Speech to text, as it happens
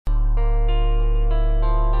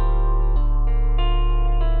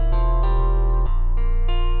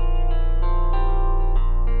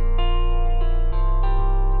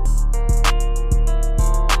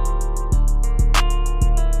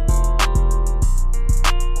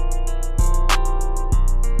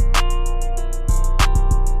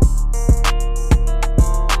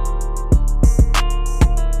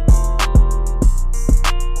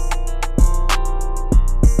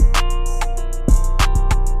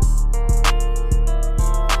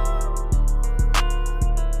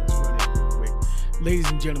Ladies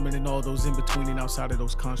and gentlemen, and all those in between and outside of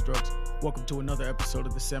those constructs, welcome to another episode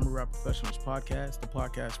of the Samurai Professionals Podcast, the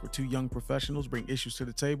podcast where two young professionals bring issues to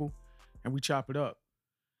the table and we chop it up.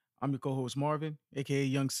 I'm your co-host Marvin, aka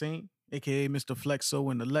Young Saint, aka Mr.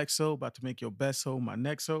 Flexo and Alexo, about to make your best hoe my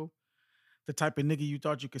next hoe. The type of nigga you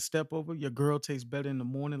thought you could step over, your girl tastes better in the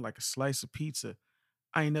morning like a slice of pizza.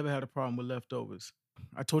 I ain't never had a problem with leftovers.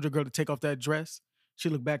 I told your girl to take off that dress. She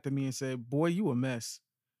looked back at me and said, "Boy, you a mess.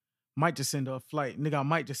 Might just send her a flight. Nigga, I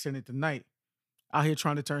might just send it tonight. Out here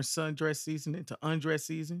trying to turn sundress season into undress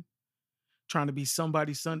season. Trying to be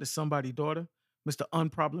somebody's son to somebody's daughter. Mr.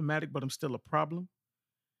 Unproblematic, but I'm still a problem.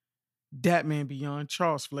 Dat man beyond,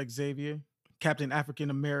 Charles Flex Xavier. Captain African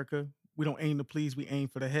America. We don't aim to please, we aim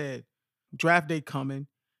for the head. Draft day coming.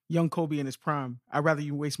 Young Kobe in his prime. I'd rather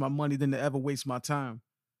you waste my money than to ever waste my time.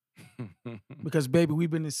 Because, baby, we've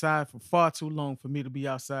been inside for far too long for me to be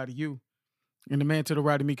outside of you. And the man to the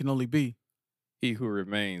right of me can only be. He who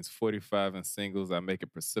remains 45 and singles, I make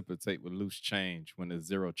it precipitate with loose change when there's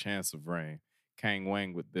zero chance of rain. Kang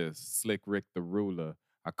Wang with this, Slick Rick the ruler.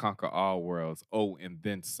 I conquer all worlds, oh, and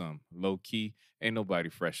then some. Low key, ain't nobody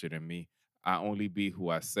fresher than me. I only be who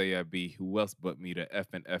I say I be. Who else but me? The F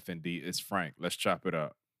and D is Frank. Let's chop it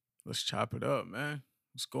up. Let's chop it up, man.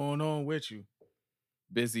 What's going on with you?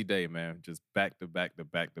 Busy day, man. Just back to back to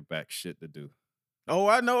back to back shit to do. Oh,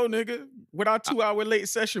 I know, nigga. With our 2-hour late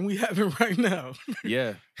session we having right now.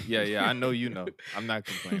 Yeah. I know you know. I'm not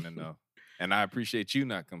complaining, though. And I appreciate you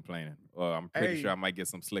not complaining. Well, I'm pretty Hey. sure I might get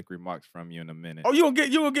some slick remarks from you in a minute. Oh, you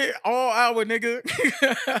gonna get all hour, nigga.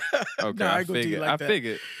 Okay, Nah, I ain't gonna do you figured. like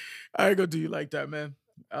that. I ain't gonna do you like that, man.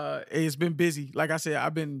 It's been busy. Like I said,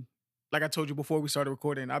 like I told you before we started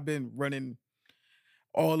recording, I've been running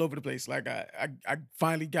all over the place. Like I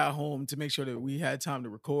finally got home to make sure that we had time to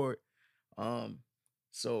record.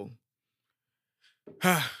 So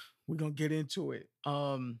we're gonna get into it.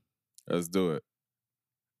 Let's do it.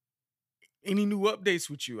 Any new updates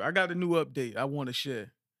with you? I got a new update I want to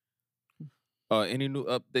share. Any new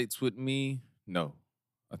updates with me? No.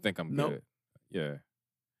 I think I'm Nope. good. Yeah.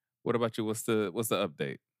 What about you? What's the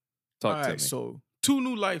update? Talk All to right, me. so two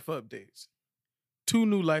new life updates.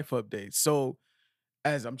 So,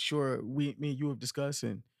 as I'm sure me and you have discussed,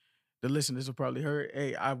 and the listeners have probably heard,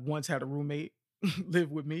 hey, I once had a roommate live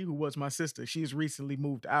with me who was my sister. She's recently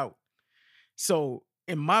moved out. So,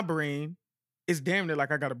 in my brain, it's damn near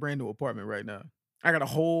like I got a brand new apartment right now. I got a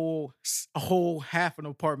whole half an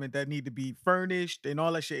apartment that need to be furnished and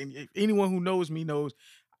all that shit. And if anyone who knows me knows,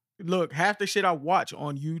 look, half the shit I watch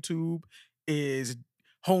on YouTube is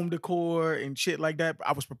home decor and shit like that.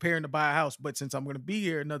 I was preparing to buy a house, but since I'm gonna be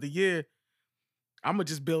here another year, I'm gonna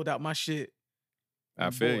just build out my shit. I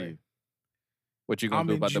And feel boy, you. What you gonna I'm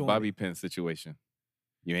do about the enjoying Bobby it. pin situation?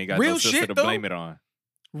 You ain't got Real no sister shit, to though. blame it on.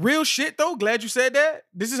 Real shit though. Glad you said that.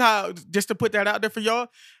 This is how, just to put that out there for y'all.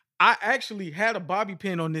 I actually had a bobby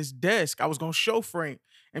pin on this desk. I was gonna show Frank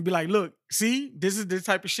and be like, look, see, this is the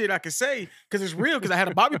type of shit I can say because it's real. Because I had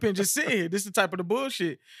a bobby pin just sitting here. This is the type of the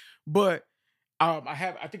bullshit. But I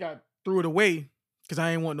think I threw it away because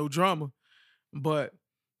I ain't want no drama. But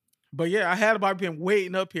yeah, I had a bobby pin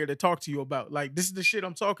waiting up here to talk to you about. Like, this is the shit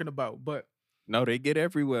I'm talking about. But No, they get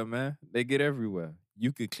everywhere, man. They get everywhere.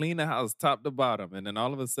 You could clean the house top to bottom, and then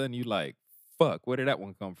all of a sudden you like, fuck, where did that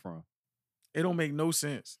one come from? it don't make no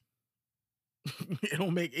sense. It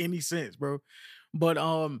don't make any sense, bro. But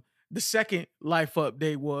the second life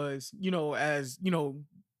update was, as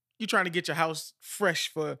you're trying to get your house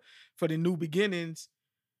fresh for the new beginnings.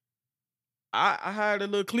 I hired a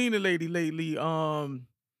little cleaner lady lately.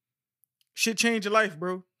 Shit change your life,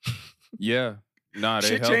 bro. Yeah. Nah, they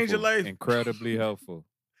Shit helpful. change your life. Incredibly helpful.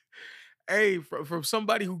 Hey, from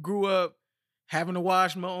somebody who grew up having to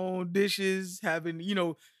wash my own dishes, having,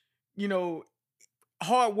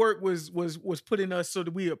 hard work was put in us so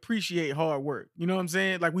that we appreciate hard work. You know what I'm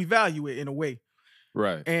saying? Like, we value it in a way.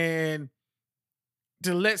 Right. And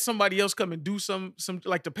to let somebody else come and do some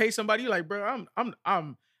like, to pay somebody, like, bro,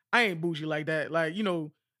 I ain't bougie like that. Like,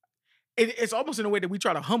 it's almost in a way that we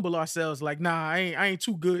try to humble ourselves. Like, nah, I ain't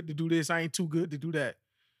too good to do this. I ain't too good to do that.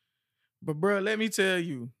 But bro, let me tell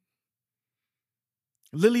you,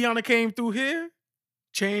 Liliana came through here,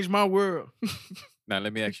 changed my world. Now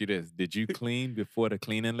let me ask you this: did you clean before the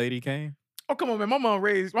cleaning lady came? Oh, come on, man. My mom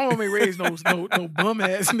ain't raised no bum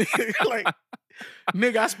ass nigga. Like,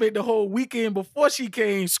 nigga, I spent the whole weekend before she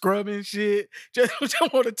came scrubbing shit. Just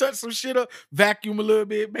want to touch some shit up, vacuum a little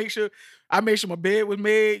bit, make sure my bed was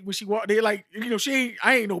made when she walked in. Like,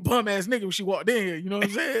 I ain't no bum ass nigga when she walked in here. You know what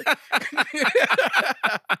I'm saying?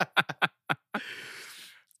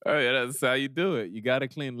 Oh yeah, that's how you do it. You gotta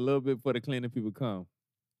clean a little bit before the cleaning people come.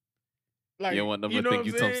 Like, You don't want them you to know think what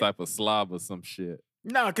you I'm some saying? type of slob or some shit.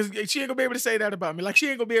 Nah, because she ain't gonna be able to say that about me. Like, she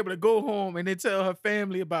ain't gonna be able to go home and then tell her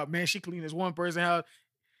family about, man, she cleaned this one person house.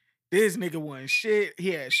 This nigga wasn't shit.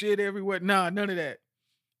 He had shit everywhere. Nah, none of that.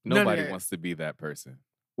 None of Nobody that. wants to be that person.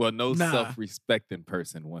 Well, no Nah. self-respecting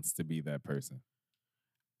person wants to be that person.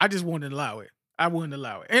 I just wouldn't allow it. I wouldn't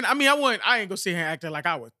allow it. And I mean, I ain't gonna sit here acting like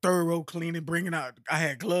I was thorough cleaning, bringing out, I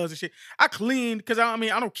had gloves and shit. I cleaned because I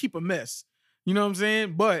don't keep a mess. You know what I'm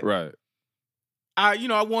saying? But Right. I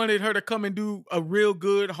wanted her to come and do a real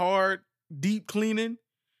good, hard, deep cleaning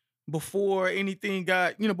before anything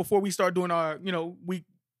got, before we start doing our, we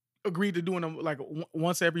agreed to doing them like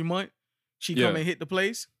once every month. She come and hit the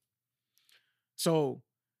place. So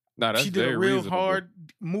nah, that's she did very a real reasonable. hard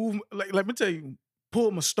move. Like, let me tell you,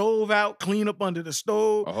 pull my stove out, clean up under the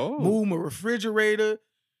stove, move my refrigerator,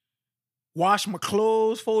 wash my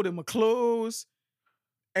clothes, folded my clothes.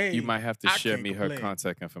 Hey, you might have to I share can't me her complain.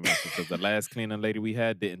 contact information because the last cleaning lady we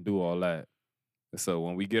had didn't do all that. So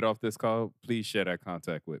when we get off this call, please share that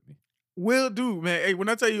contact with me. Will do, man. Hey, when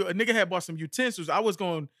I tell you a nigga had bought some utensils, they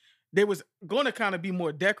was going to kind of be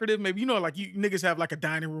more decorative. Maybe, like you niggas have like a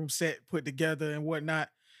dining room set put together and whatnot.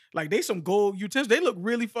 Like they some gold utensils. They look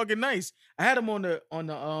really fucking nice. I had them on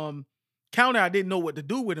the counter. I didn't know what to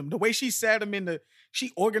do with them. The way she sat them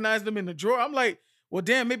she organized them in the drawer. I'm like, well,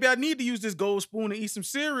 damn, maybe I need to use this gold spoon and eat some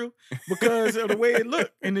cereal because of the way it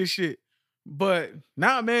looked and this shit. But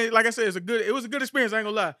nah, man, like I said, it was a good experience. I ain't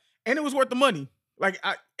gonna lie, and it was worth the money. Like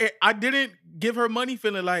I didn't give her money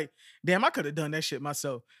feeling like, damn, I could have done that shit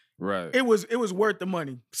myself. Right. It was worth the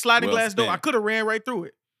money. Sliding Well glass door. I spent. could have ran right through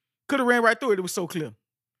it. It was so clear.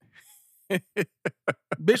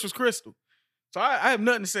 Bitch was crystal. So I have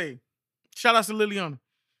nothing to say. Shout out to Liliana.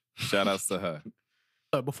 Shout outs to her.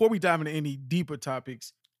 Before we dive into any deeper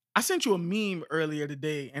topics, I sent you a meme earlier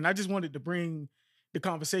today, and I just wanted to bring the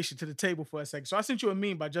conversation to the table for a second. So I sent you a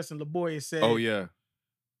meme by Justin LeBoy. It said, Oh yeah.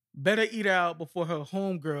 better eat out before her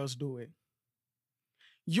homegirls do it.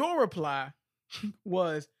 Your reply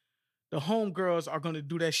was the homegirls are gonna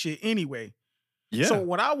do that shit anyway. Yeah. So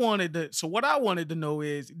what I wanted to know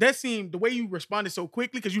is that seemed the way you responded so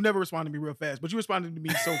quickly, because you never responded to me real fast, but you responded to me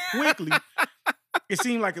so quickly, it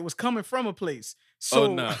seemed like it was coming from a place.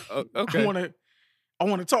 So no. Okay. I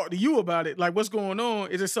want to talk to you about it. Like, what's going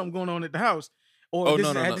on? Is there something going on at the house? Or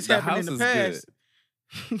no. had this The happened in the house past? is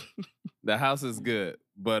good. The house is good.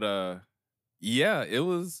 But yeah, it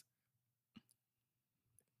was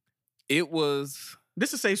This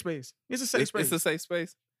is a safe space. It's a safe space. It's a safe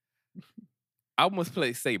space. I almost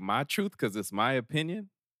say my truth because it's my opinion.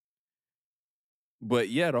 But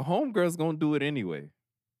yeah, the homegirl's gonna do it anyway.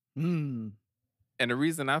 Mm. And the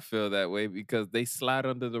reason I feel that way because they slide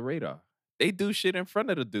under the radar. They do shit in front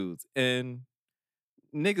of the dudes, and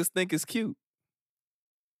niggas think it's cute.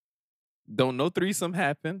 Don't know threesome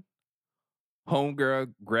happen.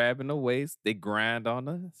 Homegirl grabbing the waist, they grind on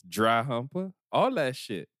her, dry humper, all that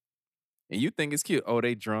shit. And you think it's cute. Oh,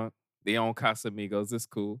 they drunk. They on Casamigos. It's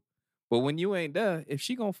cool. But when you ain't there, if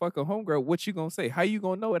she gonna fuck a homegirl, what you gonna say? How you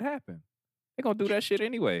gonna know it happened? They gonna do that shit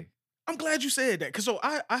anyway. I'm glad you said that. Cause so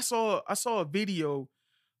I saw a video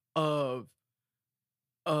of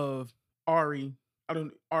Ari.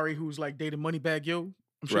 Ari who's like dating Moneybagg Yo.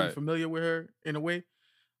 I'm sure you're Right. familiar with her in a way.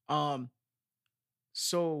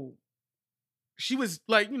 So she was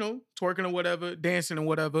like, twerking or whatever, dancing or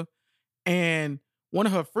whatever. And one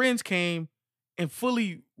of her friends came and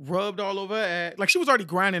fully rubbed all over her ass. Like she was already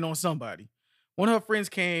grinding on somebody. One of her friends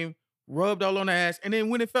came, rubbed all on her ass, and then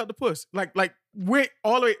went and felt the puss. Like went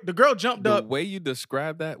all the way. The girl jumped The up. way you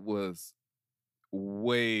described that was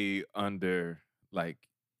way under, like,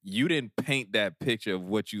 you didn't paint that picture of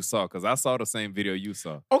what you saw, because I saw the same video you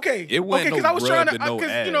saw. Okay. It wasn't because no I was trying rub to, and no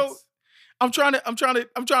because ass. I'm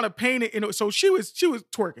trying to paint it. So she was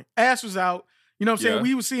twerking. Ass was out. You know what I'm saying?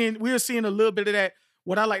 Yeah. We were seeing a little bit of that,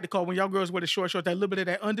 what I like to call when y'all girls wear the short, that little bit of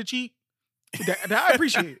that under cheek. That I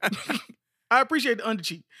appreciate. I appreciate the under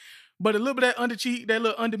cheek. But a little bit of that under cheek, that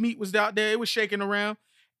little under meat was out there. It was shaking around.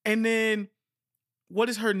 And then, what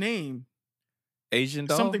is her name? Asian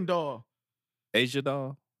doll? Something doll. Asia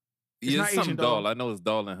doll? It's not something Asian doll. I know it's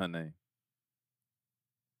doll in her name.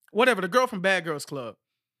 Whatever, the girl from Bad Girls Club.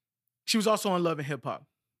 She was also on Love and Hip Hop.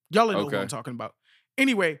 Y'all know who I'm talking about.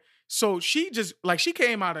 Anyway, so she just, like, she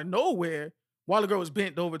came out of nowhere while the girl was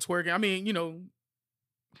bent over twerking. I mean,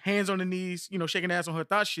 hands on the knees, shaking ass on her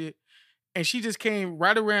thought shit. And she just came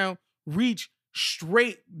right around, reached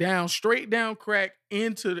straight down crack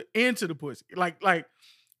into the pussy. Like,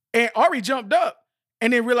 and Ari jumped up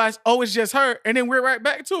and then realized, oh, it's just her. And then we're right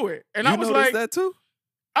back to it. And I was like, that too?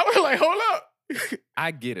 hold up.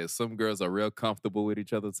 I get it. Some girls are real comfortable with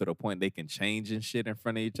each other to the point they can change and shit in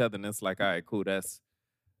front of each other. And it's like, all right, cool. That's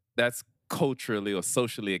culturally or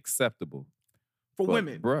socially acceptable. For But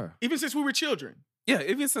women, bruh. even since we were children. Yeah,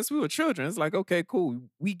 even since we were children, it's like, okay, cool.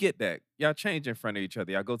 We get that. Y'all change in front of each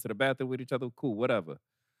other. Y'all go to the bathroom with each other. Cool, whatever.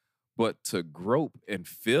 But to grope and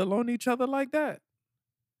feel on each other like that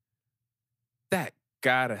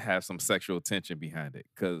gotta have some sexual tension behind it.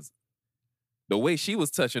 Cause the way she was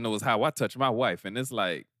touching it was how I touch my wife. And it's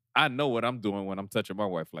like, I know what I'm doing when I'm touching my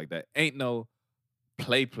wife like that. Ain't no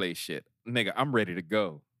play shit. Nigga, I'm ready to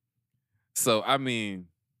go. So, I mean,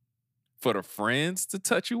 for the friends to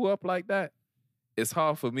touch you up like that, it's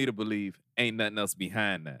hard for me to believe ain't nothing else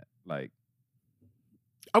behind that. Like,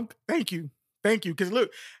 thank you. Because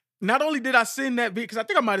look, not only did I send that video, because I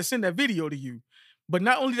think I might have sent that video to you, but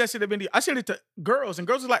not only did I send that video, I sent it to girls, and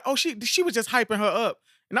girls was like, oh, she was just hyping her up.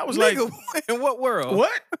 And I was nigga, like, in what world?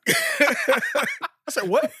 What? I said,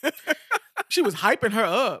 what? She was hyping her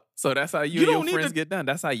up. So that's how you and your friends get done.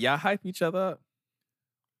 That's how y'all hype each other up.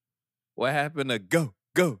 What happened to go,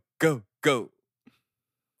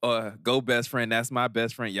 or go best friend? That's my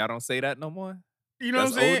best friend. Y'all don't say that no more. You know what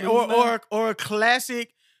I'm saying? Or a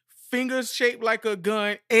classic fingers shaped like a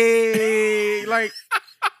gun. Hey, like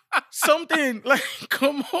something. Like,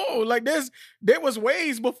 come on. Like there was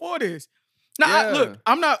ways before this. Now, look,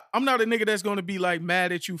 I'm not a nigga that's gonna be like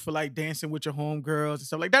mad at you for like dancing with your homegirls and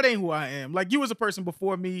stuff. Like, that ain't who I am. Like, you was a person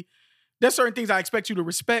before me. There's certain things I expect you to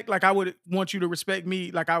respect. Like, I would want you to respect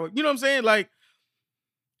me. Like, I would, you know what I'm saying? Like,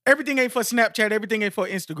 everything ain't for Snapchat. Everything ain't for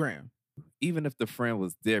Instagram. Even if the friend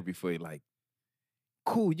was there before you, like,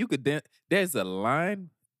 cool, you could dance. There's a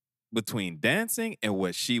line between dancing and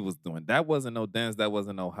what she was doing. That wasn't no dance. That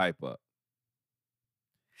wasn't no hype up.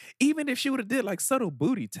 Even if she would have did like subtle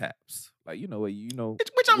booty taps, like, you know, where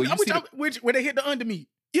they hit the undermeat.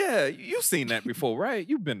 Yeah, you've seen that before, right?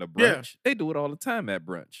 You've been to brunch. Yeah. They do it all the time at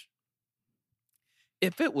brunch.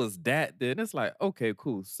 If it was that, then it's like, okay,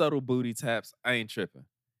 cool, subtle booty taps. I ain't tripping.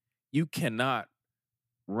 You cannot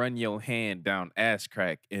run your hand down ass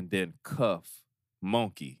crack and then cuff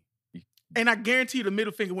monkey. And I guarantee you the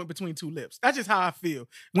middle finger went between two lips. That's just how I feel.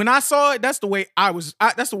 When I saw it, that's the way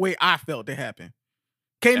that's the way I felt it happen.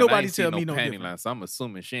 Can't nobody tell me no panty different. Line, so I'm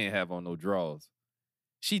assuming she ain't have on no drawers.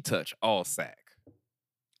 She touched all sack.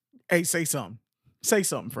 Hey, say something. Say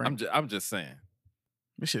something, friend. I'm just saying.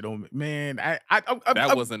 This shit don't, man.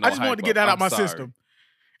 That wasn't no I just wanted to get that out my system.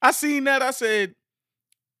 I seen that. I said,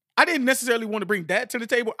 I didn't necessarily want to bring that to the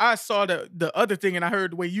table. I saw the other thing, and I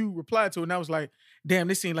heard the way you replied to it, and I was like, damn,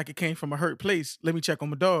 this seemed like it came from a hurt place. Let me check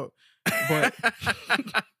on my dog. But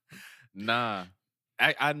nah.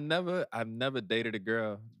 I've never dated a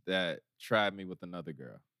girl that tried me with another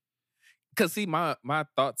girl. Cause see, my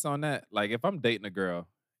thoughts on that, like, if I'm dating a girl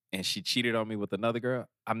and she cheated on me with another girl,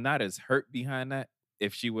 I'm not as hurt behind that.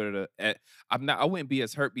 If she would have, I wouldn't be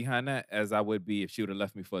as hurt behind that as I would be if she would have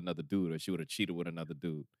left me for another dude or she would have cheated with another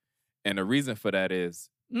dude. And the reason for that is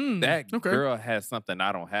girl has something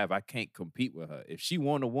I don't have. I can't compete with her. If she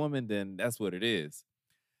want a woman, then that's what it is.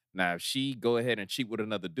 Now, if she go ahead and cheat with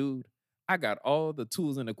another dude, I got all the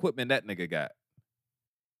tools and equipment that nigga got.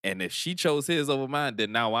 And if she chose his over mine,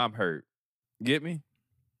 then now I'm hurt. Get me?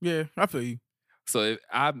 Yeah, I feel you. So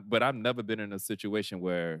but I've never been in a situation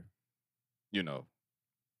where, you know,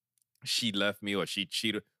 she left me or she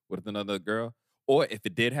cheated with another girl. Or if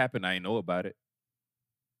it did happen, I ain't know about it.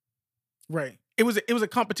 Right. It was a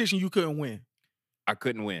competition you couldn't win. I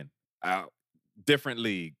couldn't win. Different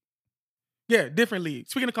league. Yeah, different league.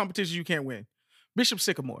 Speaking of competitions you can't win. Bishop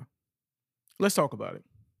Sycamore. Let's talk about it.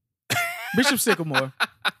 Bishop Sycamore.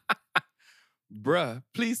 Bruh,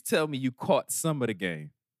 please tell me you caught some of the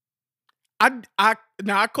game. I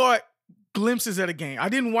caught glimpses of the game. I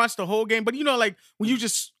didn't watch the whole game, but you know, like when you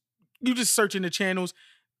just searching the channels.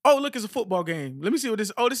 Oh, look, it's a football game. Let me see what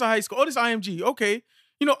this. Oh, this is a high school. Oh, this is IMG. Okay,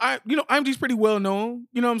 IMG's pretty well known.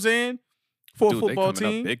 You know what I'm saying? For a football they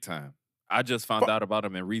coming team, up big time. I just found out about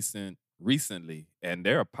them recently, and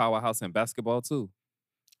they're a powerhouse in basketball too.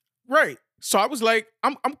 Right. So I was like,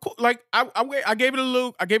 I'm cool. Like I gave it a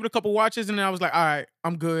look. I gave it a couple watches, and then I was like, all right,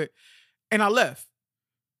 I'm good, and I left.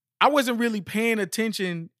 I wasn't really paying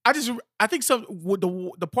attention. I think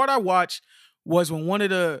the part I watched was when one of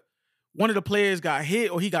the players got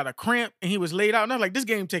hit or he got a cramp and he was laid out. And I was like, this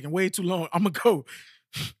game taking way too long. I'm gonna go.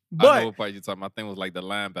 But I know what part you're talking about. I think it was like the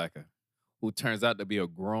linebacker who turns out to be a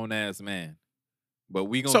grown ass man. But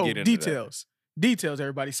we gonna get into details,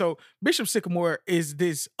 everybody. So Bishop Sycamore is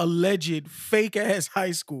this alleged fake ass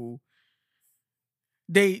high school.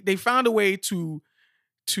 They found a way to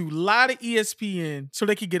lie to ESPN so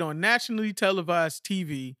they could get on nationally televised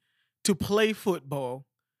TV to play football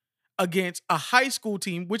against a high school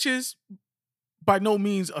team, which is by no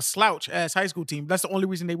means a slouch as high school team. That's the only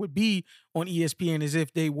reason they would be on ESPN is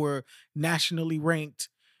if they were nationally ranked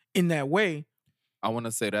in that way. I want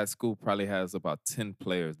to say that school probably has about 10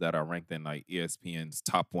 players that are ranked in like ESPN's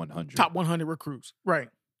top 100. Top 100 recruits. Right.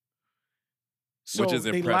 So which is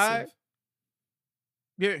they impressive. lied.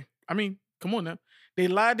 Yeah. I mean, come on now. They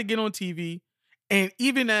lied to get on TV. And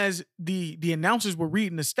even as the announcers were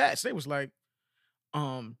reading the stats, they was like,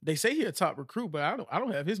 they say he a top recruit, but I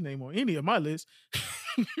don't have his name on any of my lists.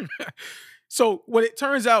 So what it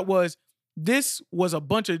turns out was this was a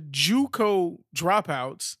bunch of JUCO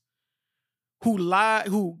dropouts who lied,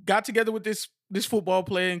 who got together with this football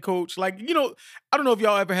player and coach. Like, you know, I don't know if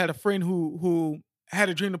y'all ever had a friend who had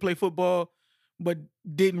a dream to play football, but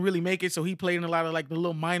didn't really make it. So he played in a lot of like the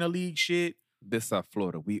little minor league shit. This South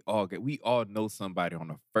Florida, we all know somebody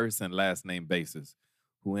on a first and last name basis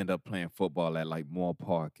who end up playing football at like Moore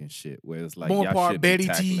Park and shit, where it's like Moore y'all Park, should Betty be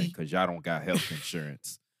tackling T. because y'all don't got health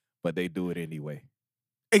insurance, but they do it anyway.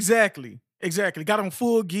 Exactly. Got on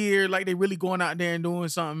full gear, like they really going out there and doing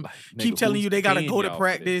something. Like, Keep nigga, telling who's you they gotta paying go to y'all for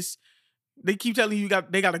this? practice. They keep telling you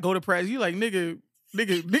they gotta go to practice. You like, niggas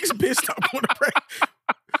pissed off going to practice.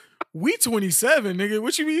 We 27, nigga.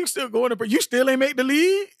 What you mean you still going to practice? You still ain't make the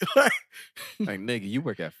league? Like, nigga, you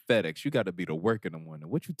work at FedEx. You got to be to work in the morning.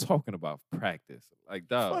 What you talking about practice? Like,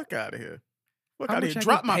 dog. Fuck out of here. How much I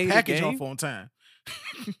Drop get my paid a package game? off on time.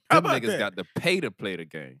 How Them about niggas that? got to pay to play the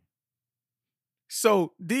game.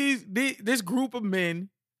 So this group of men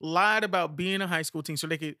lied about being a high school team so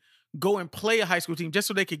they could go and play a high school team just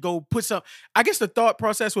so they could go put some. I guess the thought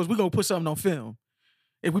process was we're gonna put something on film.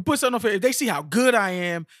 If we put something on film, if they see how good I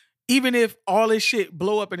am, even if all this shit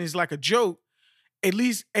blow up and it's like a joke, at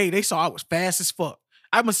least, hey, they saw I was fast as fuck.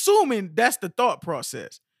 I'm assuming that's the thought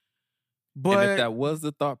process. But And if that was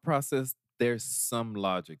the thought process, there's some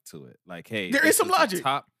logic to it. Like, hey, There is this some the logic.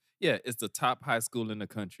 It's the top high school in the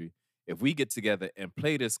country. If we get together and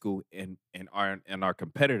play this school and are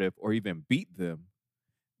competitive or even beat them,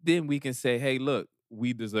 then we can say, hey, look,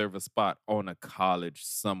 we deserve a spot on a college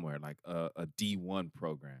somewhere, like a D1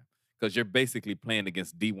 program. Because you're basically playing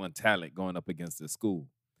against D1 talent going up against the school.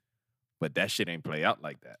 But that shit ain't play out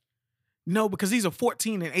like that. no, because these are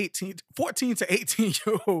 14 to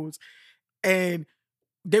 18-year-olds. And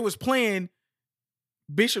they was playing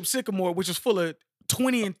Bishop Sycamore, which was full of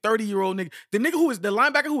 20 and 30-year-old nigga. The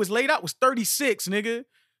linebacker who was laid out was 36, nigga.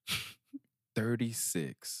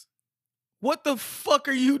 36. What the fuck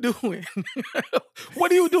are you doing?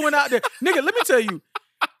 What are you doing out there? Nigga, let me tell you.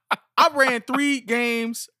 I ran 3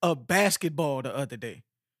 games of basketball the other day.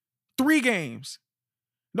 3 games.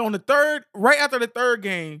 On the third, right after the third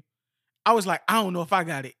game, I was like, I don't know if I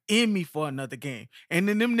got it in me for another game. And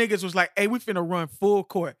then them niggas was like, hey, we finna run full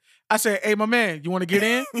court. I said, hey, my man, you want to get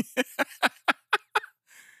in?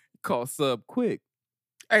 Call sub quick.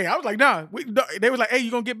 Hey, I was like, nah. They was like, hey,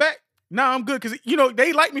 you gonna get back? Nah, I'm good. Because, you know,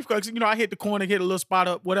 they like me because, you know, I hit the corner, hit a little spot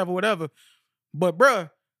up, whatever. But, bruh,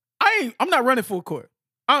 I'm not running full court.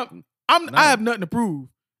 I have nothing to prove.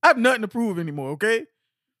 I have nothing to prove anymore, okay?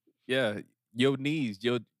 Yeah, your knees,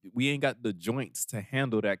 we ain't got the joints to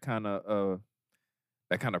handle that kind of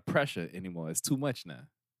pressure anymore. It's too much now.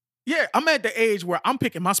 Yeah, I'm at the age where I'm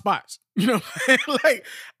picking my spots. You know what I'm saying? Like,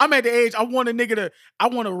 I'm at the age I want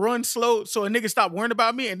to run slow so a nigga stop worrying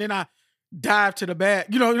about me, and then I dive to the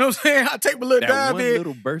bag. You know what I'm saying? I take my little That dive one in.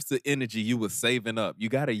 little burst of energy you was saving up, you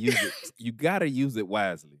gotta use it. You gotta use it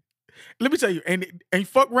wisely. Let me tell you, and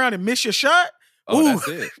fuck around and miss your shot. Oh, Ooh. that's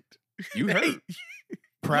it. You hurt. Hey,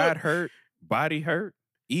 Pride hurt. Body hurt.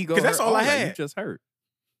 Ego 'Cause hurt. that's all I that, had. You just hurt.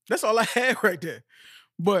 that's all I had right there.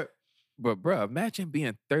 But bro, imagine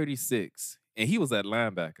being 36, and he was at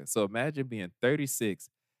linebacker. So imagine being 36,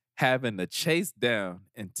 having to chase down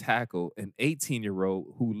and tackle an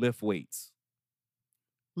 18-year-old who lift weights.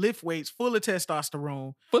 lift weights, full of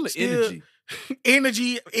testosterone, Full of Still-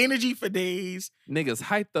 energy. energy for days. Niggas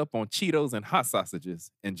hyped up on Cheetos and hot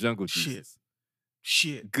sausages and jungle Shit. juices.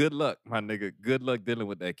 Shit. Good luck, my nigga. Good luck dealing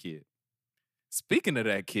with that kid. Speaking of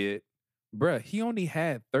that kid, bruh, he only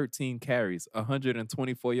had 13 carries,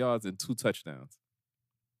 124 yards, and 2 touchdowns.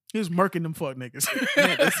 He was murking them fuck niggas.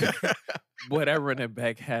 Man, boy, that running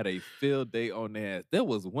back had a field day on their ass. There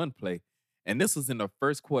was one play, and this was in the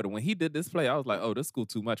first quarter. When he did this play, I was like, oh, this school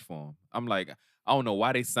too much for him. I'm like, I don't know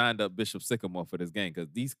why they signed up Bishop Sycamore for this game, because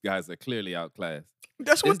these guys are clearly outclassed.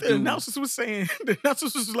 That's what This the dude- announcers was saying. The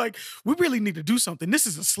announcers was like, we really need to do something. This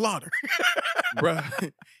is a slaughter.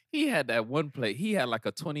 Bruh, he had that one play. He had like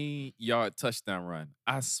a 20-yard touchdown run.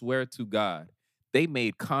 I swear to God, they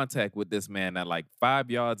made contact with this man at like 5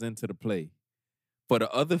 yards into the play. For the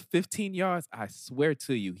other 15 yards, I swear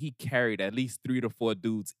to you, he carried at least 3 to 4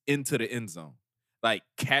 dudes into the end zone. Like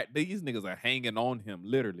these niggas are hanging on him,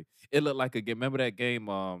 literally. It looked like a game. Remember that game?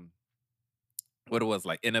 What it was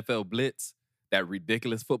like NFL Blitz, that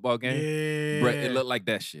ridiculous football game. Bruh, it Yeah. looked like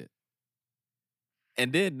that shit.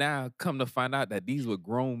 And then now, come to find out that these were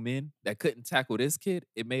grown men that couldn't tackle this kid.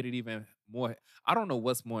 It made it even more. I don't know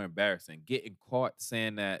what's more embarrassing: getting caught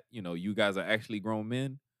saying that you guys are actually grown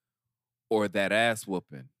men, or that ass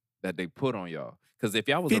whooping that they put on y'all. Because if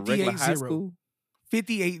y'all was a regular high 58-0. school,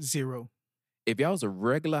 58-0. if y'all was a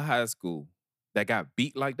regular high school that got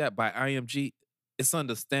beat like that by IMG, it's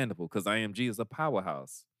understandable because IMG is a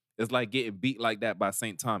powerhouse. It's like getting beat like that by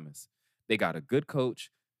St. Thomas. They got a good coach.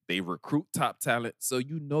 They recruit top talent. So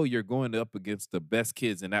you're going up against the best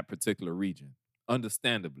kids in that particular region,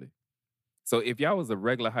 understandably. So if y'all was a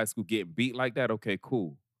regular high school getting beat like that, okay,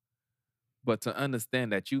 cool. But to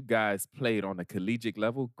understand that you guys played on a collegiate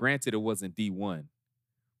level, granted it wasn't D1,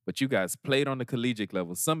 but you guys played on the collegiate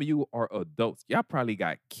level. Some of you are adults. Y'all probably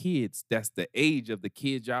got kids that's the age of the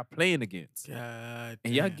kids y'all playing against. God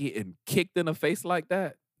And y'all damn. getting kicked in the face like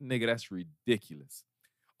that? Nigga, that's ridiculous.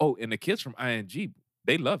 Oh, and the kids from ING,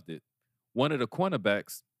 they loved it. One of the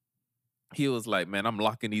cornerbacks, he was like, man, I'm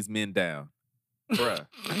locking these men down. Bruh.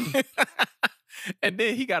 And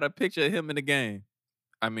then he got a picture of him in the game.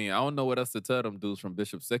 I mean, I don't know what else to tell them dudes from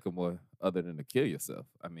Bishop Sycamore other than to kill yourself.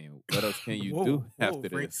 I mean, what else can you do after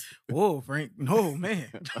Frank. this? Whoa, Frank. No, man.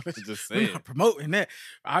 I'm just We're saying. not promoting that.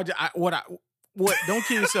 What? Don't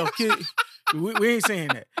kill yourself. We ain't saying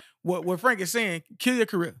that. What Frank is saying, kill your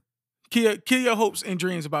career. Kill your hopes and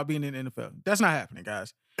dreams about being in the NFL. That's not happening,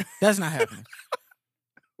 guys. That's not happening.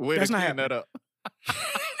 Way That's to not clean that up.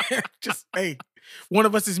 Just, hey, one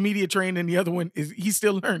of us is media trained and the other one he's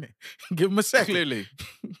still learning. Give him a second. Clearly.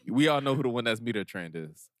 We all know who the one that's media trained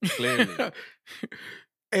is. Clearly.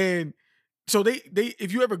 And so they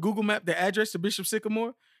if you ever Google map the address to Bishop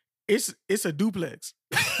Sycamore, it's a duplex.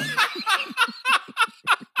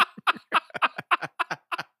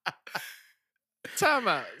 Time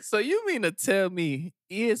out. So you mean to tell me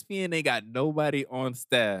ESPN ain't got nobody on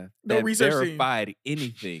staff No that research team. verified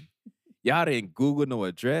anything? Y'all didn't Google no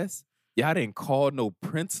address. Y'all didn't call no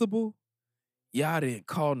principal. Y'all didn't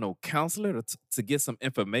call no counselor to get some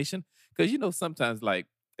information. Because sometimes like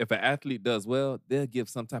if an athlete does well, they'll give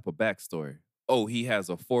some type of backstory. Oh, he has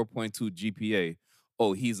a 4.2 GPA.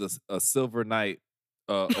 Oh, he's a Silver Knight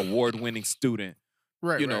award-winning student.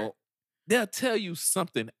 Right. Right. They'll tell you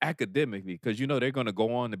something academically because they're going to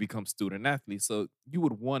go on to become student athletes. So you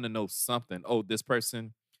would want to know something. Oh, this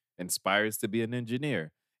person inspires to be an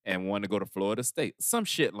engineer and want to go to Florida State. Some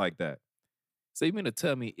shit like that. So you mean to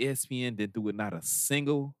tell me ESPN didn't do it not a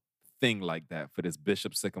single thing like that for this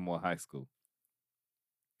Bishop Sycamore High School?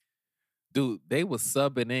 Dude, they was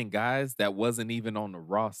subbing in guys that wasn't even on the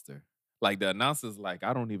roster. Like the announcer's like,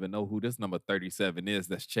 I don't even know who this number 37 is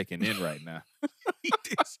that's checking in right now.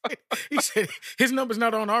 He said his number's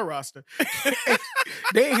not on our roster.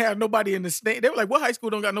 They ain't have nobody in the stand. They were like, what high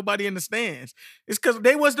school don't got nobody in the stands? It's because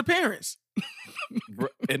they was the parents.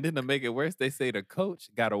 And then to make it worse, they say the coach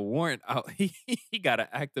got a warrant out. He got an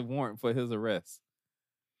active warrant for his arrest.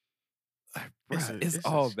 It's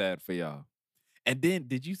all bad for y'all. And then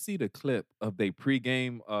did you see the clip of their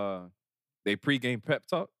pregame pep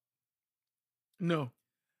talk? No.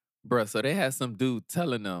 Bruh, so they had some dude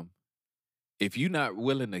telling them, if you're not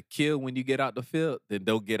willing to kill when you get out the field, then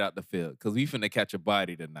don't get out the field. Because we finna catch a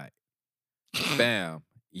body tonight. Bam.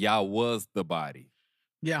 Y'all was the body.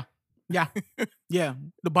 Yeah. Yeah. Yeah.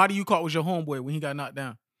 The body you caught was your homeboy when he got knocked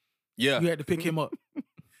down. Yeah. You had to pick him up.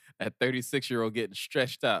 That 36-year-old getting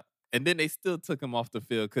stretched out. And then they still took him off the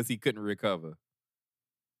field because he couldn't recover.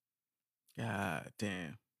 God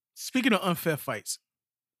damn. Speaking of unfair fights,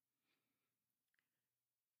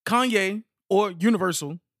 Kanye or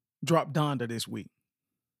Universal dropped Donda this week.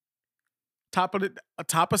 Top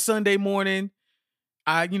of Sunday morning,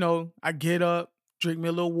 I get up, drink me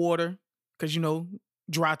a little water, because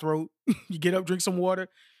dry throat. You get up, drink some water.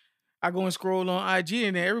 I go and scroll on IG,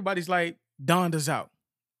 and then everybody's like, Donda's out.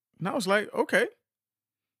 And I was like, okay,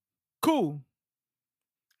 cool.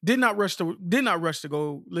 Did not rush to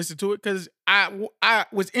go listen to it because I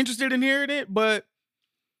was interested in hearing it, but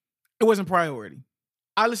it wasn't priority.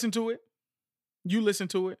 I listened to it. You listened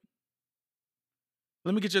to it.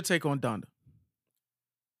 Let me get your take on Donda.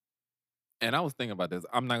 And I was thinking about this.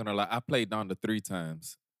 I'm not gonna lie. I played Donda 3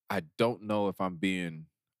 times. I don't know if I'm being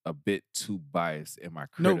a bit too biased in my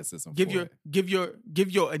criticism. Give your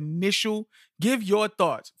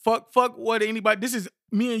thoughts. Fuck what anybody. This is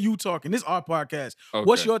me and you talking. This is our podcast. Okay.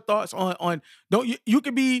 What's your thoughts on? Don't you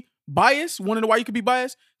can be biased. Want to know why you could be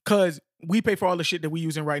biased? Because we pay for all the shit that we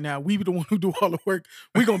using right now. We the one who do all the work.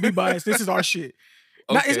 We gonna be biased. This is our shit.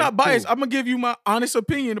 Now, it's Okay, not biased. cool. I'm gonna give you my honest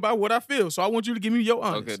opinion about what I feel. So I want you to give me your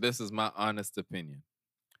honest. Okay, this is my honest opinion.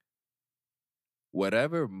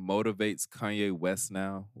 Whatever motivates Kanye West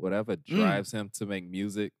now, whatever drives him to make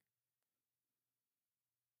music,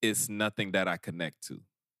 is nothing that I connect to.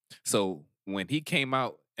 So when he came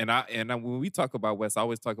out, when we talk about West, I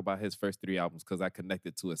always talk about his first 3 albums because I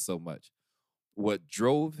connected to it so much. What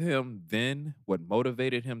drove him then, what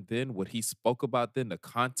motivated him then, what he spoke about then, the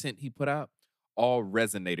content he put out, all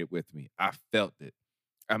resonated with me. I felt it.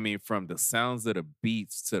 I mean, from the sounds of the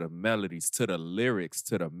beats to the melodies to the lyrics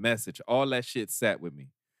to the message, all that shit sat with me.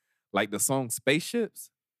 Like the song Spaceships,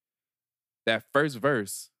 that first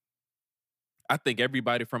verse, I think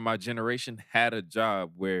everybody from my generation had a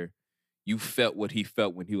job where you felt what he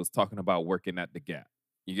felt when he was talking about working at the Gap.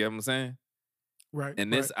 You get what I'm saying? Right.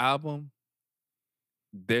 In this album,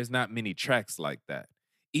 there's not many tracks like that.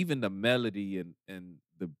 Even the melody and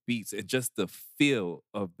the beats and just the feel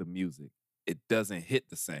of the music, it doesn't hit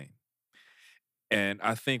the same. And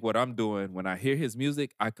I think what I'm doing when I hear his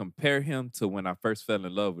music, I compare him to when I first fell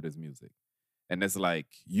in love with his music. And it's like,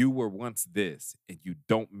 you were once this and you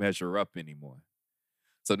don't measure up anymore.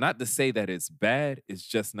 So not to say that it's bad, it's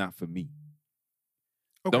just not for me.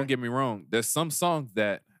 Okay. Don't get me wrong. There's some songs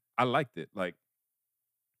that I liked it. Like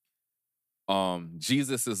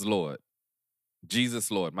Jesus is Lord.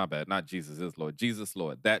 Jesus Lord, my bad. Not Jesus is Lord. Jesus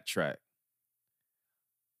Lord. That track.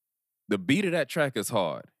 The beat of that track is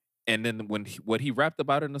hard. And then what he rapped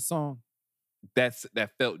about in the song,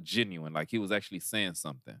 that felt genuine. Like he was actually saying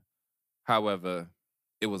something. However,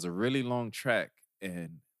 it was a really long track,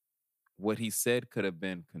 and what he said could have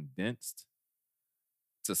been condensed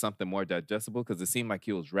to something more digestible because it seemed like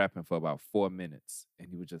he was rapping for about 4 minutes and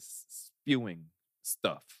he was just spewing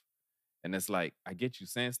stuff. And it's like, I get you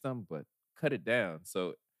saying something, but cut it down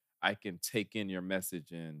so I can take in your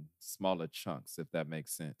message in smaller chunks, if that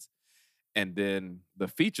makes sense. And then the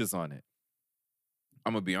features on it,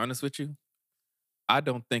 I'm going to be honest with you. I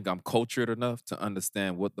don't think I'm cultured enough to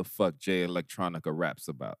understand what the fuck Jay Electronica raps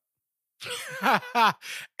about.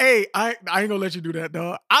 Hey, I ain't gonna let you do that,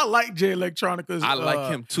 dog. I like Jay Electronica's. I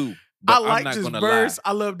like him too. But I like I'm his not verse.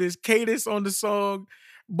 lie. I love this cadence on the song.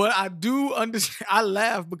 But I do understand. I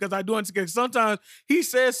laugh because I do understand. Sometimes he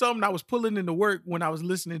said something I was pulling into work when I was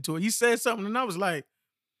listening to it. He said something and I was like,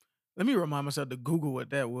 let me remind myself to Google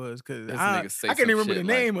what that was because I can't even remember the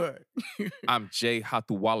name of it. I'm Jay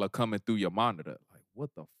Hatuwala coming through your monitor. Like,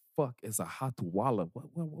 what the fuck is a Hatuwala?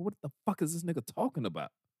 What the fuck is this nigga talking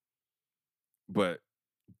about? But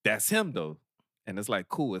that's him though. And it's like,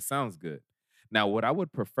 cool, it sounds good. Now, what I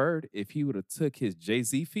would prefer if he would have took his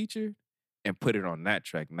Jay-Z feature and put it on that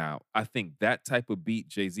track. Now, I think that type of beat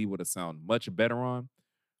Jay-Z would have sounded much better on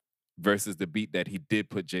versus the beat that he did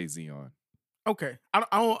put Jay-Z on. Okay.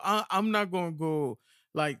 I'm not going to go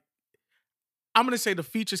like, I'm going to say the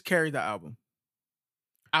features carry the album.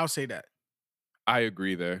 I'll say that. I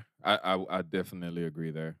agree there. I definitely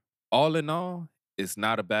agree there. All in all, it's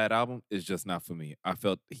not a bad album. It's just not for me. I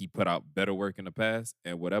felt he put out better work in the past,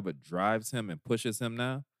 and whatever drives him and pushes him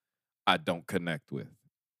now, I don't connect with.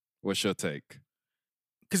 What's your take?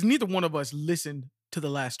 Because neither one of us listened to the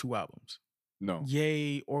last 2 albums. No.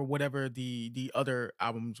 Yay, or whatever the other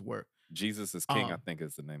albums were. Jesus is King, I think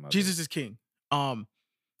is the name of it. Jesus is King.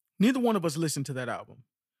 Neither one of us listened to that album.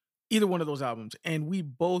 Either one of those albums. And we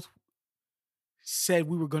both said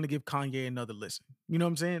we were going to give Kanye another listen. You know what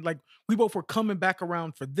I'm saying? Like, we both were coming back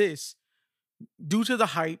around for this due to the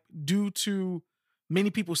hype, due to many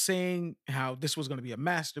people saying how this was going to be a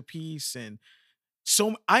masterpiece. And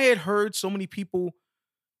so I had heard so many people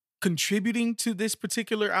contributing to this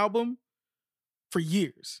particular album for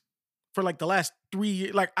years, for like the last 3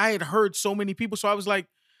 years. Like, I had heard so many people. So I was like,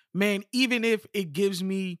 man, even if it gives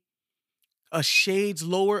me a shades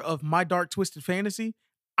lower of My Dark Twisted Fantasy,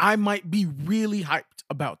 I might be really hyped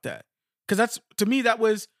about that. Because that's, to me, that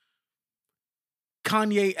was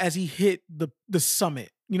Kanye as he hit the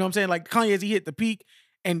summit. You know what I'm saying? Like Kanye as he hit the peak.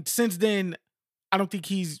 And since then, I don't think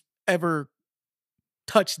he's ever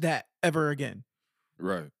touched that ever again.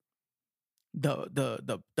 Right.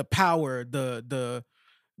 The power, the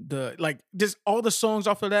like just all the songs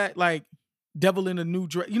off of that, like Devil in a New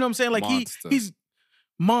Dress. You know what I'm saying? Like Monster. he's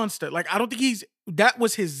monster. Like I don't think that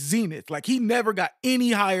was his zenith. Like he never got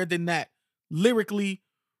any higher than that lyrically,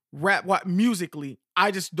 musically.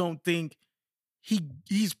 I just don't think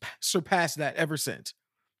he's surpassed that ever since.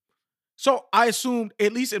 So I assumed,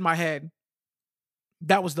 at least in my head,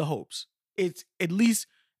 that was the hopes. It's at least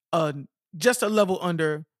just a level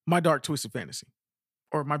under My Dark Twisted Fantasy.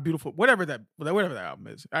 or My Beautiful, whatever that album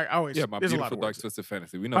is. I always Yeah, My there's a lot Beautiful of Dark words. Twisted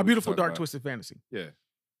Fantasy. We know My what you're Beautiful talking Dark about. Twisted Fantasy. Yeah.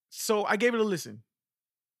 So I gave it a listen.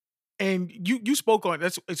 And you spoke on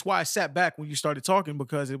it. It's why I sat back when you started talking,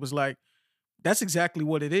 because it was like, that's exactly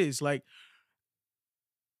what it is. Like,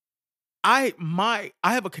 I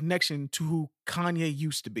have a connection to who Kanye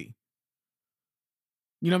used to be.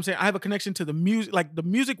 You know what I'm saying? I have a connection to the music, like the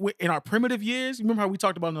music in our primitive years. You remember how we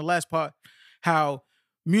talked about in the last part how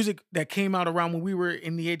music that came out around when we were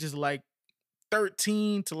in the ages of like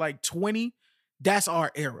 13 to like 20, that's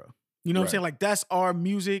our era. You know what I'm Right. saying? Like, that's our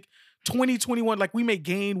music. 2021, like, we may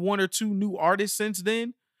gain one or two new artists since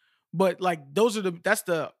then, but like,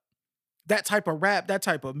 that type of rap, that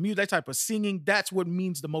type of music, that type of singing, that's what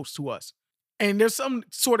means the most to us. And there's some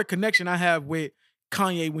sort of connection I have with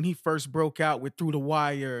Kanye when he first broke out with Through the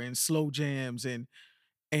Wire and Slow Jams,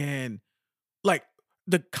 and like,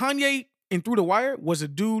 the Kanye in Through the Wire was a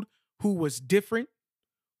dude who was different,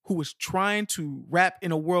 who was trying to rap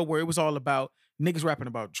in a world where it was all about niggas rapping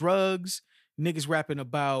about drugs, niggas rapping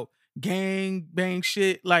about gang bang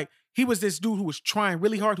shit. Like, he was this dude who was trying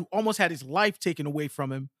really hard, who almost had his life taken away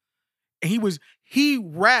from him. And he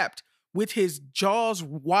rapped with his jaws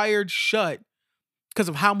wired shut because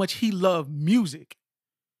of how much he loved music.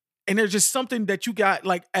 And there's just something that you got,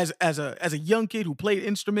 like, as a young kid who played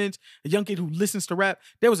instruments, a young kid who listens to rap,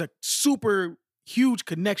 there was a super huge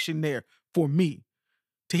connection there for me.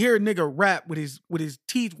 To hear a nigga rap with his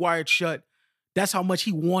teeth wired shut, that's how much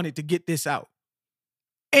he wanted to get this out.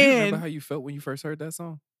 Do you remember And how you felt when you first heard that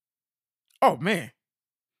song? oh man,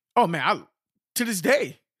 to this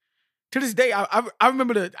day, I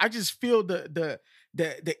remember I just feel the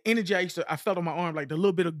energy I felt on my arm, like the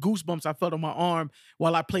little bit of goosebumps I felt on my arm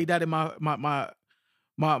while I played that in my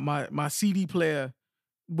CD player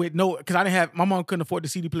with no, because I didn't have, my mom couldn't afford the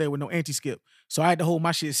CD player with no anti-skip, so I had to hold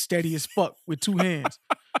my shit steady as fuck with two hands.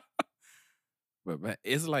 But man,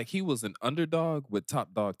 it's like he was an underdog with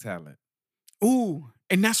top dog talent. Ooh,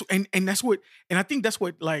 and that's what, and I think that's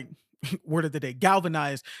what, like, word of the day,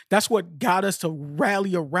 galvanized. That's what got us to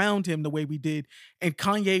rally around him the way we did. And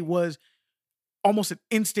Kanye was almost an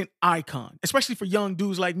instant icon, especially for young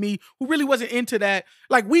dudes like me who really wasn't into that.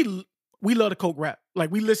 Like, we love the Coke rap.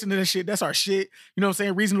 Like, we listen to that shit. That's our shit. You know what I'm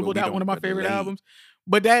saying? Reasonable Doubt, one of my favorite albums.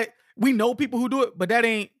 But that, we know people who do it, but that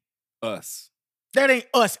ain't us. That ain't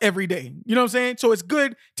us every day. You know what I'm saying? So it's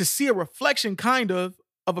good to see a reflection kind of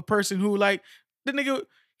a person who, like, the nigga,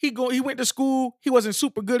 he went to school, he wasn't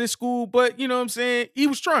super good at school, but you know what I'm saying? He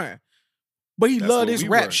was trying. But he loved his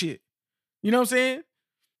rap shit. You know what I'm saying?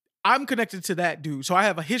 I'm connected to that dude. So I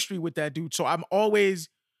have a history with that dude. So I'm always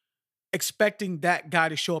expecting that guy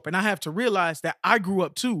to show up. And I have to realize that I grew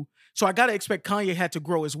up too. So I got to expect Kanye had to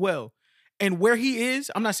grow as well. And where he is,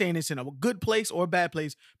 I'm not saying it's in a good place or a bad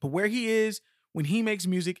place, but where he is when he makes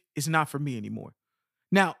music is not for me anymore.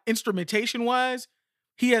 Now, instrumentation wise,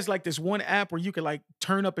 he has like this one app where you can like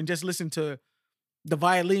turn up and just listen to the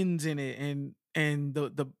violins in it and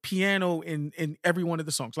the piano in every one of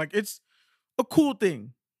the songs. Like, it's a cool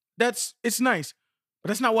thing. It's nice. But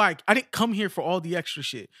that's not why I didn't come here for all the extra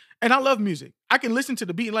shit. And I love music. I can listen to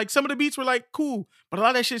the beat. Like, some of the beats were like cool, but a lot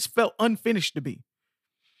of that shit felt unfinished to me.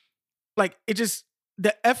 Like,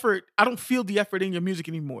 the effort, I don't feel the effort in your music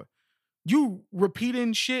anymore. You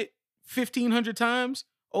repeating shit 1,500 times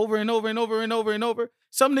over and over and over and over and over.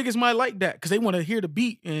 Some niggas might like that because they want to hear the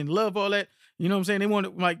beat and love all that. You know what I'm saying? They want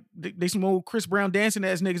to, like, they some old Chris Brown dancing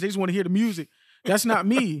ass niggas. They just want to hear the music. That's not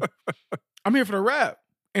me. I'm here for the rap.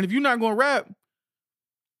 And if you're not going to rap,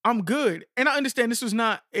 I'm good. And I understand this was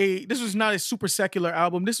not a super secular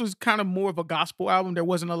album. This was kind of more of a gospel album. There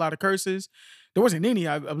wasn't a lot of curses. There wasn't any,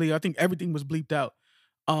 I believe. I think everything was bleeped out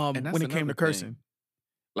when it came to cursing. Thing.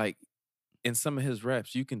 Like, in some of his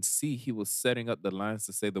raps, you can see he was setting up the lines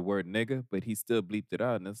to say the word nigga, but he still bleeped it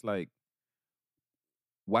out. And it's like,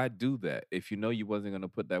 why do that? If you know you wasn't going to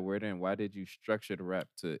put that word in, why did you structure the rap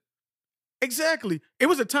to? Exactly. It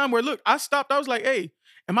was a time where, look, I stopped. I was like, hey,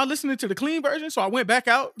 am I listening to the clean version? So I went back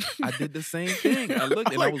out. I did the same thing. I looked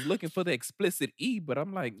and like, I was looking for the explicit E, but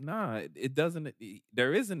I'm like, nah, it doesn't.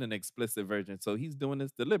 There isn't an explicit version. So he's doing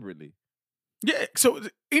this deliberately. Yeah. So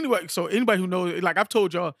anyway, so anybody who knows, like, I've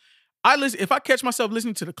told y'all, if I catch myself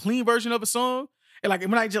listening to the clean version of a song, and like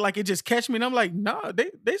when I just, like, it just catch me, and I'm like, nah,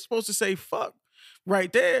 they supposed to say fuck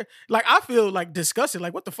right there. Like, I feel like disgusted.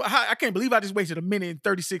 Like, what the fuck? I can't believe I just wasted a minute and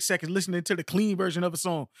 36 seconds listening to the clean version of a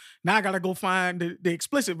song. Now I gotta go find the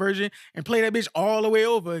explicit version and play that bitch all the way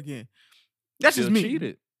over again. That's just me.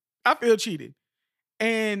 Cheated. I feel cheated.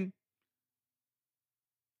 And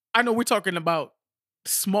I know we're talking about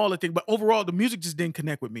smaller thing, but overall the music just didn't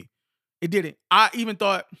connect with me. It didn't. I even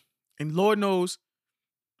thought, and Lord knows,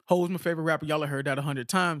 Ho's my favorite rapper. Y'all have heard that 100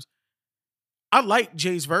 times. I like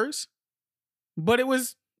Jay's verse, but it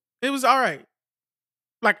was all right.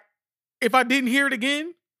 Like, if I didn't hear it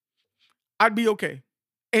again, I'd be okay.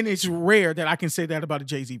 And it's rare that I can say that about a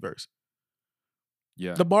Jay-Z verse.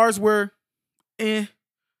 Yeah. The bars were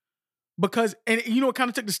because, and you know what kind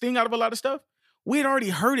of took the sting out of a lot of stuff? We had already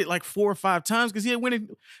heard it like 4 or 5 times because he had went in,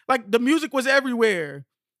 like, the music was everywhere.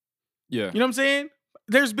 Yeah. You know what I'm saying?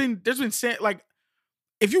 There's been like,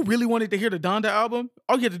 if you really wanted to hear the Donda album,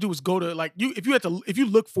 all you had to do was go to, like, if you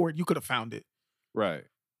look for it, you could have found it. Right.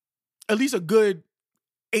 At least a good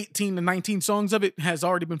 18 to 19 songs of it has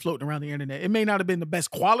already been floating around the internet. It may not have been the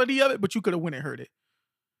best quality of it, but you could have went and heard it.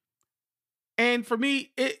 And for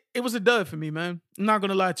me, it was a dud for me, man. I'm not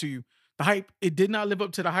gonna lie to you. The hype, it did not live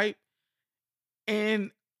up to the hype.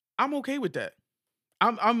 And I'm okay with that.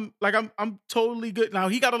 I'm totally good. Now,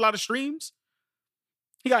 he got a lot of streams.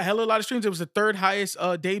 He got hella lot of streams. It was the 3rd highest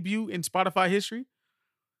debut in Spotify history.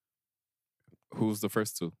 Who's the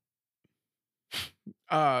first two?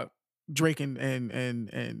 Drake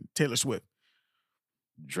and Taylor Swift.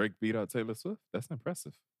 Drake beat out Taylor Swift? That's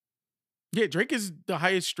impressive. Yeah, Drake is the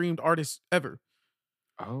highest streamed artist ever.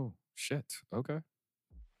 Oh, shit. Okay.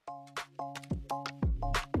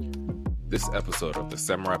 This episode of the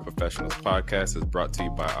Samurai Professionals podcast is brought to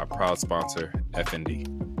you by our proud sponsor, F&D.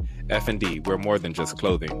 F&D, we're more than just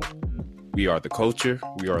clothing. We are the culture,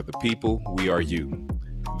 we are the people, we are you.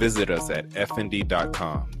 Visit us at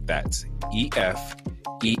fnd.com. That's EFENDEE.com.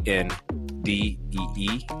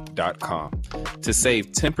 To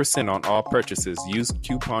save 10% on all purchases, use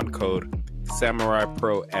coupon code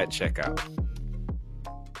SamuraiPro at checkout.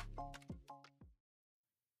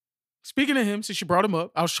 Speaking of him, since you brought him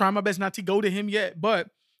up, I was trying my best not to go to him yet, but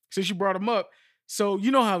since you brought him up, so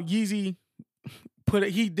you know how Yeezy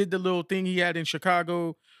he did the little thing he had in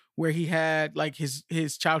Chicago where he had like his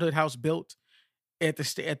childhood house built at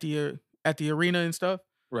the arena and stuff.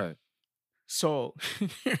 Right. So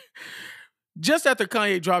just after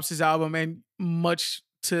Kanye drops his album, and much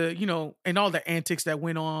to, you know, and all the antics that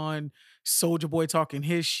went on, Soulja Boy talking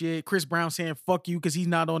his shit, Chris Brown saying fuck you because he's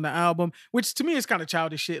not on the album, which to me is kind of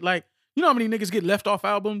childish shit. Like, you know how many niggas get left off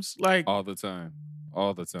albums? Like, all the time.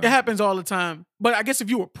 All the time. It happens all the time. But I guess if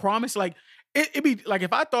you were promised, like, it'd be like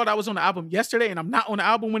if I thought I was on the album yesterday and I'm not on the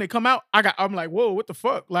album when it come out, I'm like, whoa, what the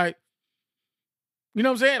fuck? Like, you know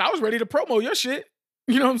what I'm saying? I was ready to promo your shit.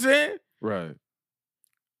 You know what I'm saying? Right.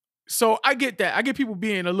 So I get that. I get people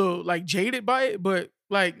being a little like jaded by it, but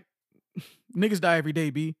like niggas die every day,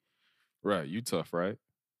 B. Right. You tough, right?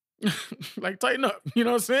 Like, tighten up. You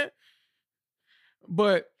know what I'm saying?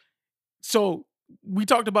 But so we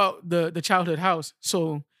talked about the childhood house.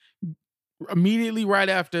 So immediately right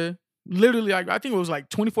after, literally, like, I think it was like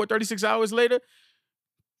 24, 36 hours later,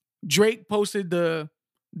 Drake posted the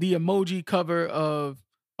emoji cover of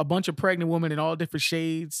a bunch of pregnant women in all different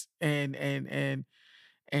shades and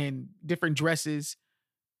different dresses,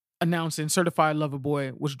 announcing Certified Lover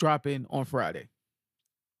Boy was dropping on Friday.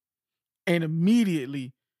 And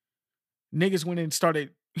immediately, niggas went and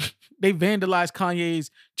started, they vandalized Kanye's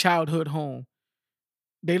childhood home.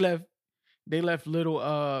 They left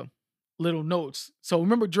little notes. So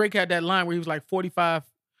remember Drake had that line where he was like 45,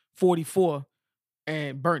 44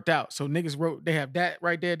 and burnt out. So niggas wrote, they have that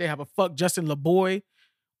right there. They have a fuck Justin LaBoy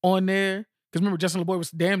on there. Because remember, Justin LaBoy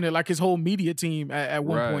was damn near like his whole media team at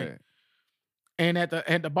one point. And at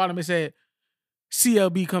the bottom it said,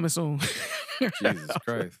 CLB coming soon. Jesus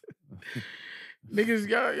Christ. Niggas,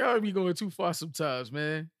 y'all be going too far sometimes,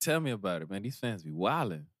 man. Tell me about it, man. These fans be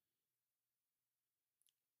wilding.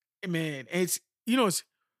 Man,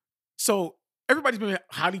 so everybody's been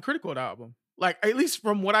highly critical of the album. Like, at least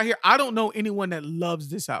from what I hear, I don't know anyone that loves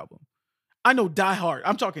this album. I know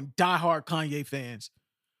I'm talking diehard Kanye fans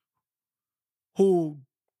who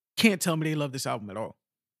can't tell me they love this album at all.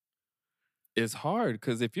 It's hard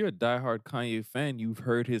because if you're a diehard Kanye fan, you've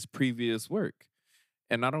heard his previous work.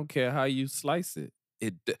 And I don't care how you slice it.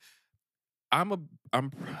 I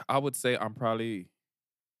would say I'm probably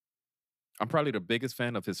the biggest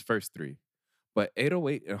fan of his first 3. But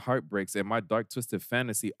 808 and Heartbreaks and My Dark Twisted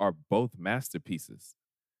Fantasy are both masterpieces.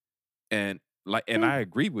 And I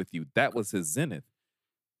agree with you. That was his zenith.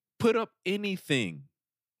 Put up anything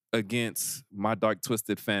against My Dark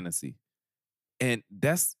Twisted Fantasy. And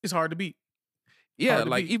it's hard to beat. Yeah,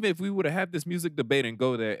 like even if we would have had this music debate and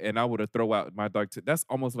go there and I would have throw out My Dark Twisted, that's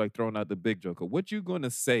almost like throwing out the Big Joker. What you going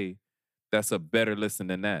to say that's a better listen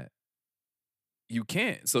than that? You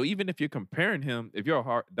can't. So even if you're comparing him, if you're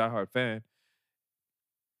a diehard fan,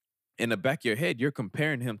 in the back of your head, you're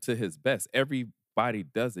comparing him to his best. Every everybody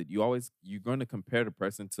does it. You're going to compare the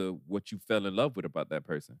person to what you fell in love with about that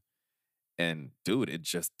person. And dude, it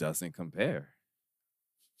just doesn't compare.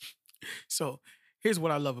 So here's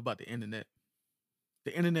what I love about the internet.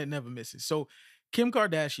 The internet never misses. So Kim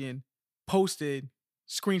Kardashian posted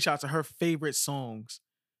screenshots of her favorite songs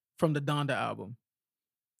from the Donda album.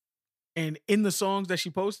 And in the songs that she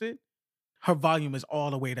posted, her volume is all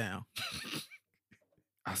the way down.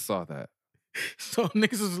 I saw that. So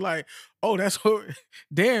niggas was like, oh, that's what,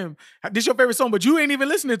 damn, this your favorite song, but you ain't even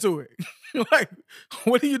listening to it. Like,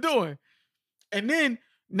 what are you doing? And then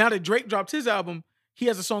now that Drake dropped his album, he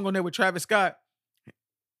has a song on there with Travis Scott.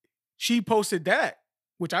 She posted that,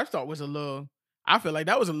 which I thought was I feel like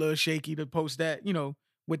that was a little shaky to post that,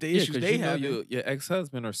 with the Yeah, issues because they you know have. your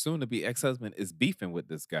ex-husband or soon to be ex-husband is beefing with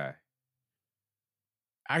this guy.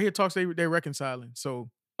 I hear talks they're reconciling. So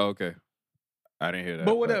Okay. I didn't hear that.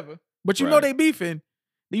 but whatever. But you know right. they beefing.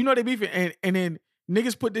 And then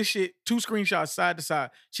niggas put this shit 2 screenshots side to side.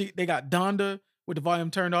 They got Donda with the volume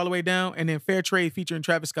turned all the way down, and then Fair Trade featuring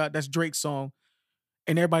Travis Scott. That's Drake's song.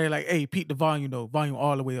 And everybody like, hey, peep the volume though. Volume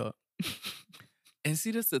all the way up. And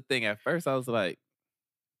see, this is the thing. At first, I was like,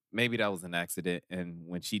 maybe that was an accident. And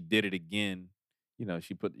when she did it again,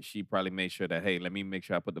 she probably made sure that, hey, let me make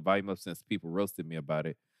sure I put the volume up since people roasted me about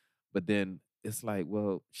it. But then it's like,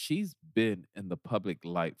 well, she's been in the public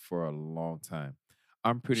light for a long time.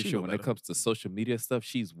 I'm pretty She sure know when it better. comes to social media stuff,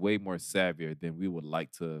 she's way more savvier than we would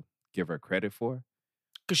like to give her credit for.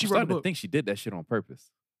 Because she I'm wrote the starting to book. think she did that shit on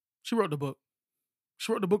purpose. She wrote the book.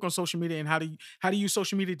 She wrote the book on social media and how to use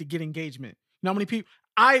social media to get engagement. You know how many people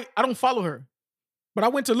I don't follow her, but I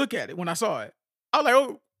went to look at it when I saw it. I was like,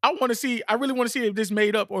 oh, I really want to see if this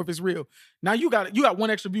made up or if it's real. Now you got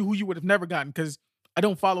one extra view who you would have never gotten because I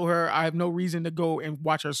don't follow her. I have no reason to go and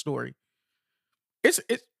watch her story.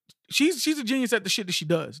 She's a genius at the shit that she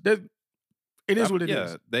does. It is what it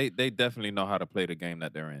is. They definitely know how to play the game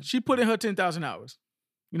that they're in. She put in her 10,000 hours.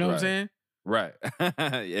 You know what I'm saying? Right.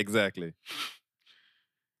 Exactly.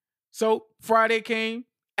 So Friday came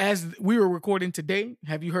as we were recording today.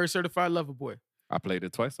 Have you heard Certified Lover Boy? I played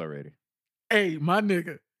it twice already. Hey, my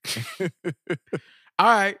nigga. All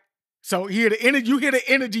right. So you hear the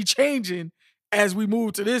energy changing as we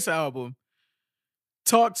move to this album.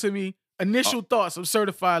 Talk to me. Initial thoughts of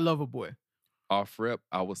Certified Lover Boy. Off rip,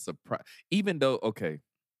 I was surprised. Even though, okay,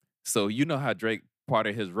 so you know how Drake, part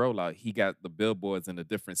of his rollout, he got the billboards in a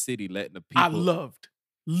different city letting the people. I loved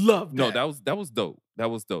that. No, that was dope. That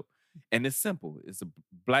was dope. And it's simple. It's a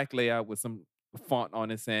black layout with some font on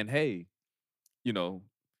it saying, hey,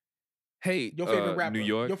 hey, your favorite rapper, New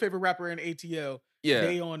York. Your favorite rapper in ATL. Yeah.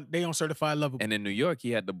 They on Certified Lover Boy. And in New York,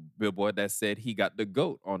 he had the billboard that said he got the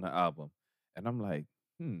GOAT on the album. And I'm like,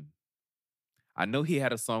 I know he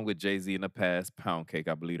had a song with Jay-Z in the past, Pound Cake,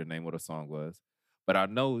 I believe the name of the song was. But I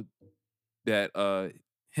know that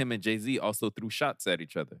him and Jay-Z also threw shots at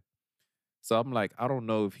each other. So I'm like, I don't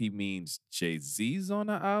know if he means Jay-Z's on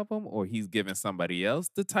the album or he's giving somebody else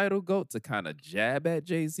the title GOAT to kind of jab at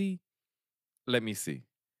Jay-Z. Let me see.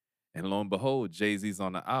 And lo and behold, Jay-Z's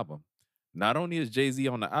on the album. Not only is Jay-Z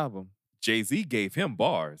on the album, Jay-Z gave him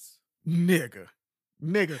bars. Nigga.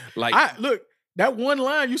 Like, look, that one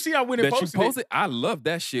line, you see I went and posted it. I love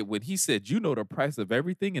that shit when he said, you know the price of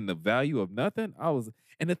everything and the value of nothing.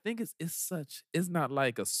 And the thing is, it's not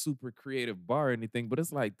like a super creative bar or anything, but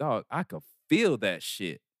it's like, dog, I could feel that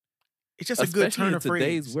shit. It's just a good turn of phrase. In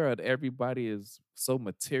today's world, everybody is so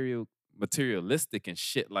materialistic and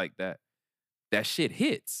shit like that. That shit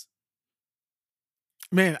hits.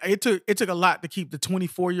 Man, it took a lot to keep the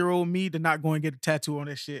 24-year-old me to not go and get a tattoo on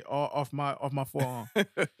that shit off my forearm.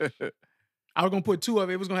 I was gonna put 2 of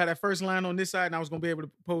it. It was gonna have that first line on this side, and I was gonna be able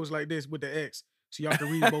to pose like this with the X, so y'all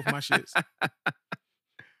can read both my shits.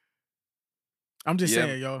 I'm just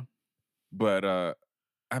saying, y'all. But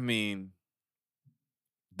I mean,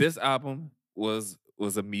 this album was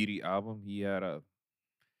a meaty album. He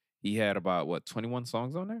had about what 21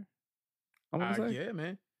 songs on there. I want to say, yeah,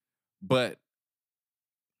 man. But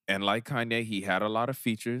and like Kanye, he had a lot of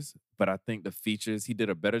features, but I think the features he did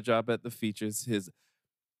a better job at the features.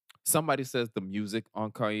 Somebody says the music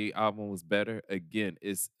on Kanye album was better. Again,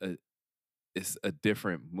 it's a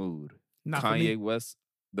different mood. Not Kanye West,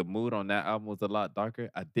 the mood on that album was a lot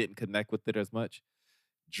darker. I didn't connect with it as much.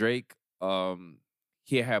 Drake,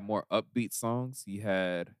 he had more upbeat songs. He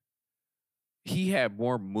had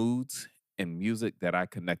more moods and music that I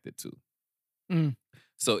connected to.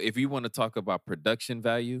 So if you want to talk about production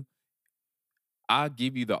value, I'll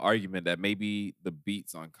give you the argument that maybe the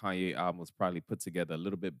beats on Kanye album was probably put together a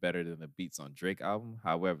little bit better than the beats on Drake album.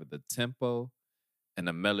 However, the tempo and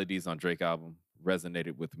the melodies on Drake album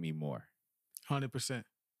resonated with me more. 100%.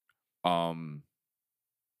 Um,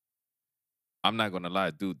 I'm not gonna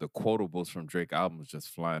lie, dude. The quotables from Drake albums just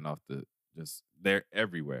flying off they're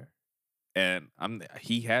everywhere. And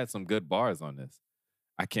he had some good bars on this.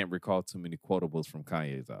 I can't recall too many quotables from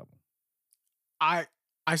Kanye's album. I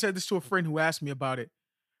said this to a friend who asked me about it.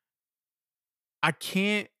 I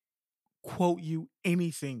can't quote you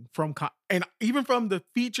anything from and even from the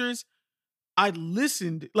features I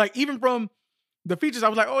listened, like even from the features I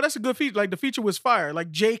was like, oh, that's a good feature, like the feature was fire, like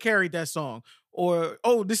Jay carried that song, or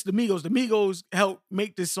oh, this is the Migos helped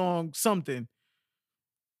make this song something.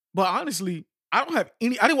 But honestly, I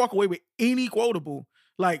didn't walk away with any quotable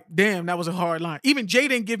like, damn, that was a hard line. Even Jay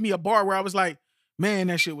didn't give me a bar where I was like, man,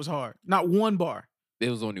 that shit was hard. Not one bar.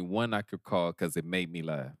 There was only one I could call because it made me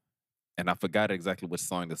laugh. And I forgot exactly which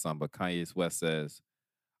song this on, but Kanye West says,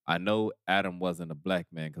 I know Adam wasn't a black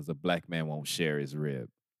man because a black man won't share his rib.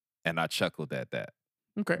 And I chuckled at that.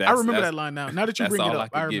 Okay. I remember that line now. Now that you that's bring it all up,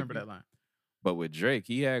 I I could give remember you. that line. But with Drake,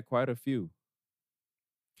 he had quite a few.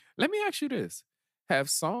 Let me ask you this. Have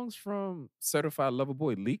songs from Certified Lover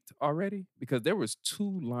Boy leaked already? Because there was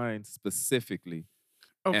 2 lines specifically.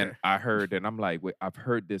 Okay. And I heard, and I'm like, wait, I've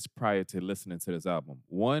heard this prior to listening to this album.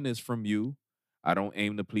 One is from you. I don't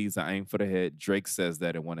aim to please, I aim for the head. Drake says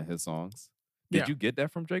that in one of his songs. Did Yeah. you get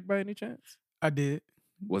that from Drake by any chance? I did.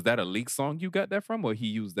 Was that a leaked song you got that from, or he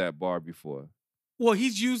used that bar before? Well,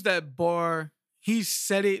 he's used that bar. He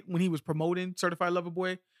said it when he was promoting Certified Lover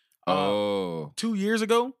Boy 2 years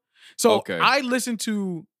ago. So Okay. I listened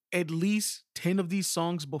to at least 10 of these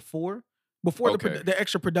songs before Okay. the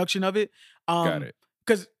extra production of it. Got it.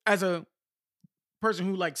 Because as a person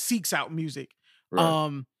who like seeks out music,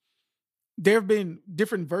 Right. there have been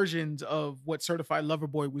different versions of what Certified Lover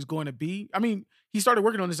Boy was going to be. I mean, he started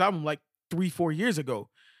working on this album like 3-4 years ago,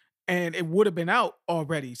 and it would have been out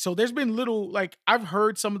already. So there's been little, like, I've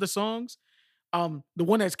heard some of the songs. The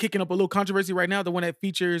one that's kicking up a little controversy right now, the one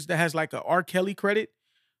that has like a R. Kelly credit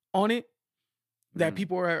on it, that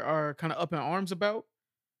people are kind of up in arms about.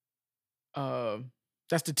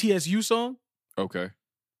 That's the TSU song. Okay.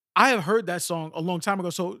 I have heard that song a long time ago,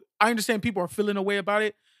 so I understand people are feeling a way about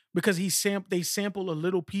it because they sample a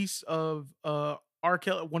little piece of R.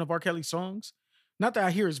 Kelly, one of R. Kelly's songs. Not that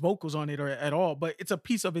I hear his vocals on it or at all, but it's a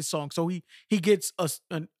piece of his song, so he gets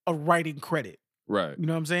a writing credit. Right. You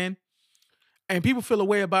know what I'm saying? And people feel a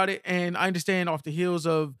way about it, and I understand off the heels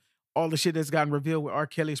of all the shit that's gotten revealed with R.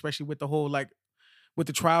 Kelly, especially with the whole like with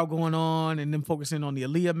the trial going on and them focusing on the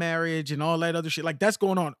Aaliyah marriage and all that other shit. Like that's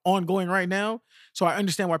ongoing right now. So I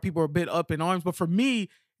understand why people are a bit up in arms. But for me,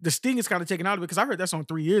 the sting is kind of taken out of it because I heard that song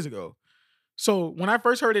 3 years ago. So when I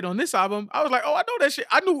first heard it on this album, I was like, oh, I know that shit.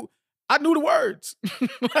 I knew the words.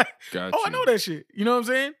 Like, Got oh, I you. know that shit. You know what I'm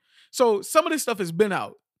saying? So some of this stuff has been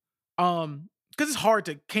out. Because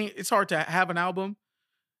it's hard to have an album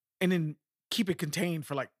and then keep it contained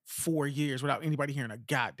for like 4 years without anybody hearing a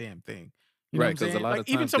goddamn thing. You know Right, what I'm because a saying? lot Like, of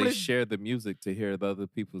even times some of they this, share the music to hear the other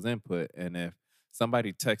people's input. And if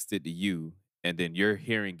somebody texted to you and then you're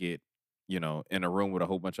hearing it, in a room with a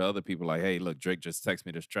whole bunch of other people, like, hey, look, Drake just texted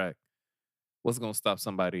me this track. What's going to stop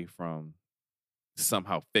somebody from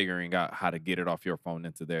somehow figuring out how to get it off your phone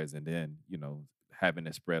into theirs and then, having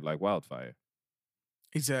it spread like wildfire?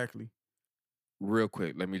 exactly. Real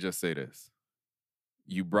quick, let me just say this.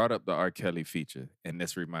 You brought up the R. Kelly feature, and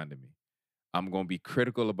this reminded me. I'm going to be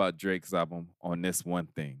critical about Drake's album on this one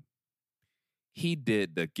thing. He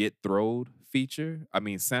did the Get Throwed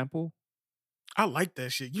sample. I like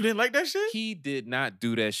that shit. You didn't like that shit? He did not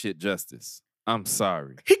do that shit justice. I'm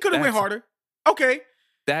sorry. He could have went harder. Okay.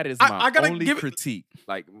 That is I my gotta only give it- critique.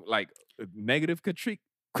 Like negative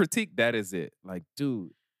critique, that is it. Like,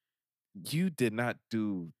 dude, you did not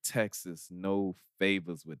do Texas no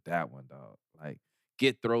favors with that one, dog. Like,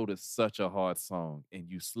 Get Throwed is such a hard song, and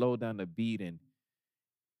you slow down the beat, and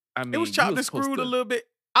I mean, It was you chopped and supposed screwed a to- little bit.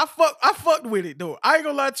 I fucked with it though. I ain't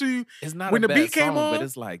gonna lie to you. It's not When a the bad beat came song, but on-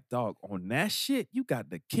 it's like, dog, on that shit, you got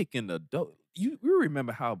the kick in the dough. You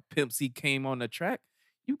remember how Pimp C came on the track?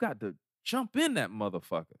 You got to jump in that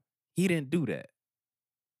motherfucker. He didn't do that.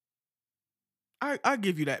 I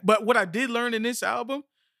give you that. But what I did learn in this album,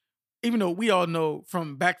 even though we all know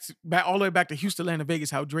from back all the way back to Houston, Atlanta, Vegas,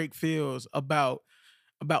 how Drake feels about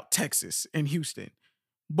Texas and Houston.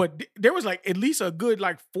 But there was like at least a good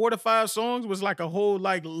like 4 to 5 songs was like a whole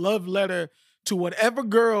like love letter to whatever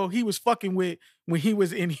girl he was fucking with when he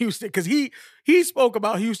was in Houston. Cause he spoke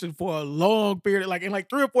about Houston for a long period, like in like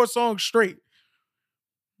 3 or 4 songs straight.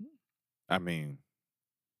 I mean,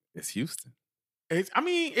 it's Houston. It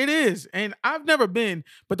is. And I've never been,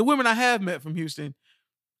 but the women I have met from Houston,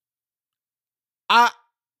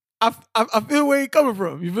 I feel where he coming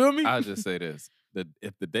from. You feel me? I'll just say this.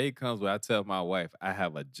 If the day comes where I tell my wife I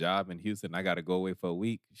have a job in Houston, I got to go away for a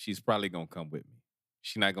week, she's probably going to come with me.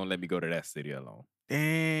 She's not going to let me go to that city alone.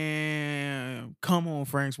 Damn. Come on,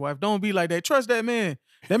 Frank's wife. Don't be like that. Trust that man.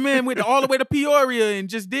 That man went all the way to Peoria and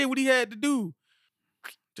just did what he had to do.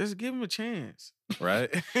 Just give him a chance.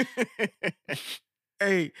 Right?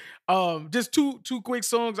 Hey, just two quick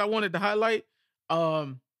songs I wanted to highlight.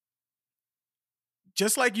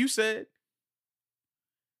 Just like you said,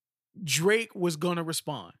 Drake was gonna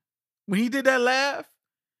respond. When he did that laugh,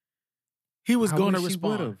 he was gonna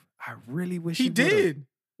respond. I really wish He did.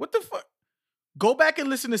 What the fuck? Go back and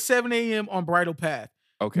listen to 7 a.m. on Bridal Path.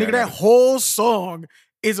 Okay. Nigga, that whole song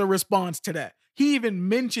is a response to that. He even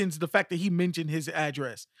mentions the fact that he mentioned his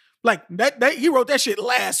address. Like that he wrote that shit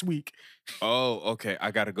last week. Oh, okay.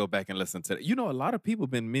 I got to go back and listen to that. You know, a lot of people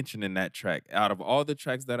been mentioning that track. Out of all the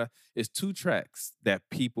tracks it's 2 tracks that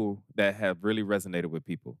have really resonated with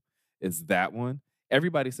people. It's that one.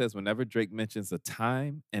 Everybody says whenever Drake mentions a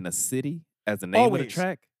time and a city as the name of the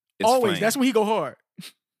track, it's always. Flame. That's when he go hard.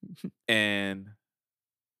 And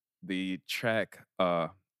the track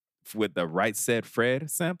with the Right Said Fred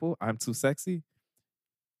sample, I'm Too Sexy.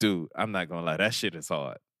 Dude, I'm not gonna lie, that shit is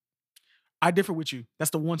hard. I differ with you. That's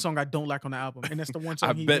the one song I don't like on the album, and that's the one song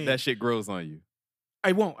I he bet made. that shit grows on you.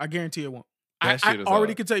 I won't. I guarantee it won't. That shit is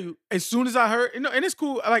already hard. can tell you. As soon as I heard, and it's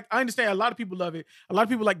cool. Like I understand, a lot of people love it. A lot of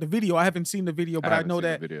people like the video. I haven't seen the video, but I know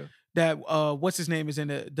that what's his name is in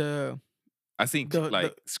the. I seen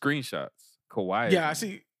screenshots. Kawhi. Yeah, I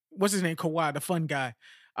see. What's his name? Kawhi, the fun guy.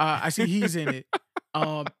 I see he's in it.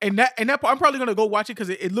 And that part, I'm probably gonna go watch it because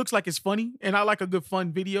it looks like it's funny, and I like a good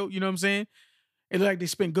fun video. You know what I'm saying? It looked like they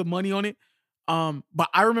spent good money on it. But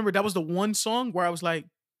I remember that was the one song where I was like,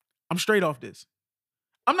 I'm straight off this.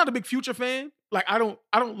 I'm not a big Future fan. Like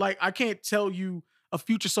I can't tell you a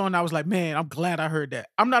Future song I was like, man, I'm glad I heard that.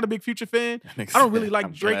 I'm not a big Future fan. I don't really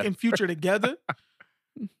like Drake and Future together.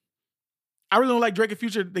 I really don't like Drake and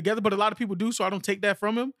Future together, but a lot of people do, so I don't take that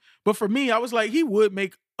from him. But for me, I was like, he would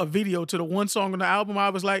make a video to the one song on the album. I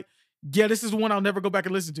was like, yeah, this is the one I'll never go back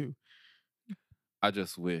and listen to. I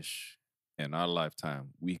just wish in our lifetime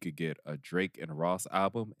we could get a Drake and Ross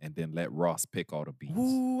album and then let Ross pick all the beats.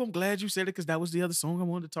 Ooh, I'm glad you said it because that was the other song I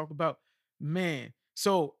wanted to talk about. Man,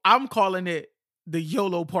 so I'm calling it the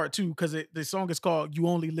YOLO Part 2 because the song is called You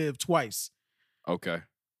Only Live Twice. Okay.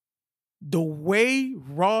 The way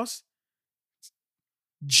Ross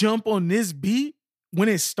jump on this beat when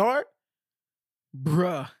it start,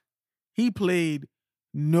 bruh, he played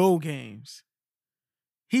no games.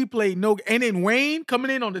 He played no, and then Wayne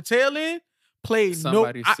coming in on the tail end played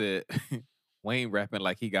Somebody said Wayne rapping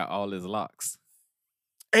like he got all his locks.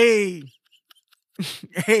 Hey.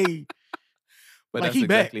 But like that's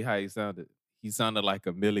exactly how he sounded. He sounded like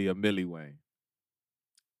a Millie Wayne.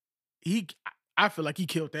 I feel like he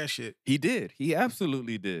killed that shit. He did. He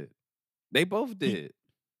absolutely did. They both did.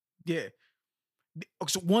 Yeah.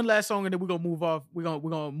 So one last song and then we're gonna move off. We're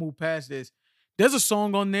gonna move past this. There's a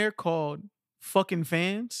song on there called Fucking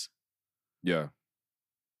Fans. Yeah.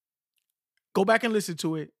 Go back and listen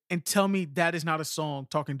to it and tell me that is not a song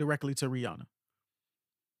talking directly to Rihanna.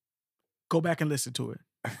 Go back and listen to it.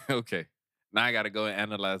 Okay. Now I gotta go and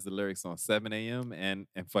analyze the lyrics on 7 a.m. and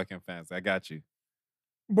Fucking Fans. I got you.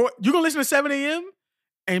 Boy, you gonna listen to 7 a.m.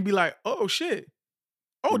 and be like, oh shit.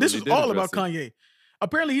 Oh, this is all about Kanye.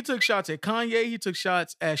 Apparently he took shots at Kanye, he took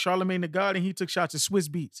shots at Charlamagne the God, and he took shots at Swiss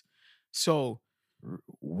Beats. So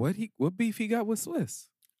what beef he got with Swiss?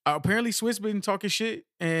 Apparently Swiss been talking shit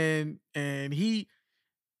and he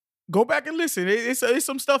go back and listen. It's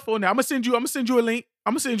some stuff on there. I'm gonna send you a link.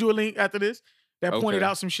 I'm gonna send you a link after this that pointed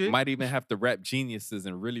out some shit. Might even have to rap geniuses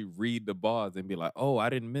and really read the bars and be like, oh, I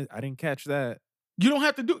didn't catch that. You don't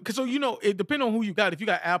have to do because it depends on who you got. If you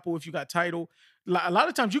got Apple, if you got Tidal, a lot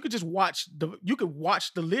of times you could just watch the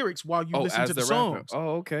lyrics while you listen to the songs.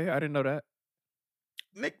 Oh, okay. I didn't know that.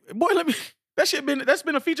 Nick, boy, that's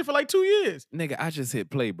been a feature for like 2 years. Nigga, I just hit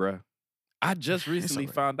play, bro. I just recently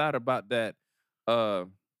found out about that the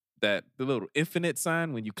little infinite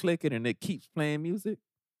sign when you click it and it keeps playing music.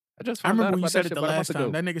 I remember when you said it the last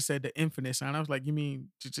time. That nigga said the infinite sign. I was like, you mean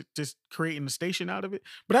just creating a station out of it?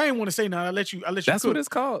 But I didn't want to say nothing. I let you. That's what it's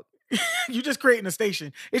called. You just creating a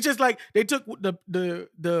station. It's just like they took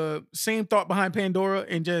the same thought behind Pandora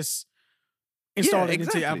and just installed it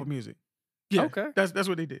into Apple Music. Yeah, okay. That's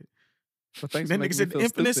what they did. Well, thanks. That nigga said the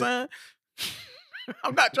infinite sign.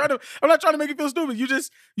 I'm not trying to make you feel stupid.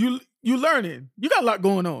 You learning. You got a lot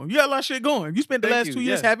going on. You got a lot of shit going. You spent the last 2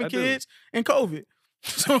 years having kids and COVID.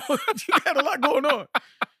 So you got a lot going on.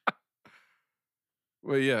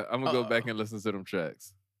 Well, yeah, I'm gonna go back and listen to them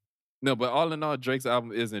tracks. No, but all in all, Drake's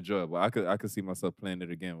album is enjoyable. I could see myself playing it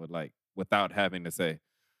again without having to say,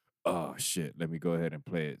 "Oh shit, let me go ahead and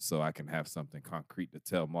play it," so I can have something concrete to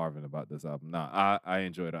tell Marvin about this album. Nah, I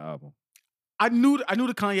enjoy the album. I knew the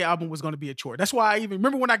Kanye album was going to be a chore. That's why I even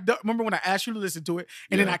remember when I asked you to listen to it,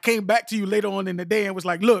 and then I came back to you later on in the day and was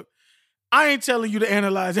like, "Look, I ain't telling you to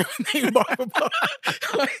analyze everything about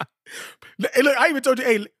Hey, look, I even told you,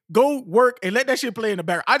 hey, go work and let that shit play in the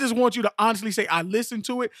background. I just want you to honestly say I listened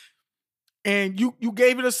to it, and you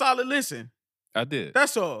gave it a solid listen. I did.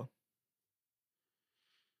 That's all.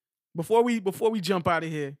 Before we jump out of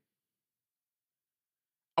here,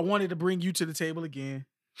 I wanted to bring you to the table again.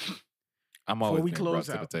 I'm always being brought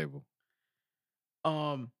to the table.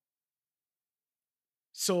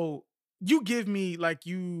 So you give me like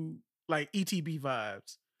ETB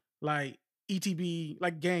vibes, like ETB,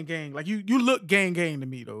 like gang, like you look gang to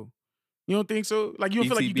me though. You don't think so? Like you don't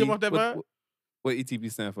feel like you give off that vibe? What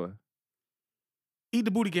ETB stand for? Eat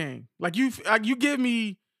the Booty Gang. Like you give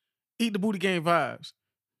me Eat the Booty Gang vibes.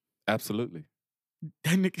 Absolutely.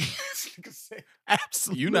 That nigga said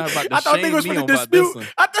absolutely. You not about to shame me on about this one.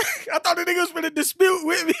 I thought the nigga was finna dispute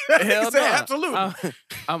with me. Hell no. Absolutely.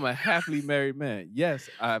 I'm a happily married man. Yes,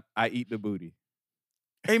 I eat the booty.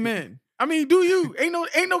 Amen. I mean, do you? Ain't no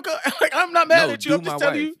like I'm not mad at you. I'm just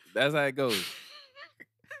telling you. That's how it goes.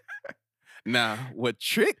 Now, what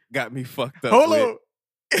Trick got me fucked up Hold with. on.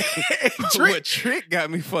 What Trick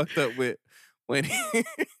got me fucked up with when he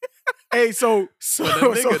Hey, so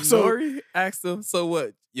Nori asked him, so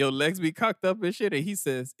what? Your legs be cocked up and shit? And he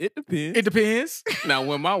says, it depends. It depends. Now,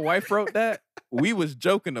 when my wife wrote that, we was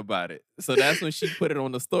joking about it. So that's when she put it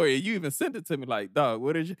on the story. And you even sent it to me like, dog,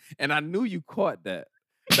 what is you? And I knew you caught that.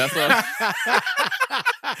 That's what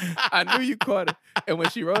I knew you caught it. And when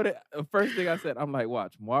she wrote it, the first thing I said, I'm like,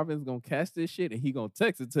 watch, Marvin's going to catch this shit and he going to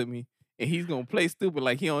text it to me. And he's going to play stupid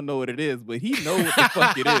like he don't know what it is, but he know what the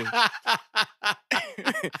fuck it is.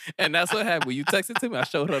 And that's what happened. When you texted to me, I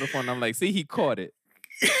showed her the phone. I'm like, see, he caught it.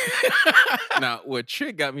 Now, what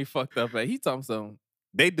Trick got me fucked up at, he told me something.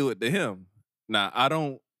 They do it to him. Now, I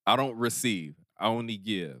don't receive. I only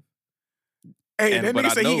give. Hey, that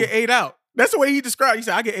nigga said he get ate out. That's the way he described it. He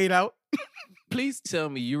said, I get ate out. Please tell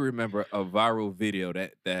me you remember a viral video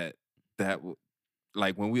that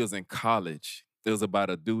like when we was in college, it was about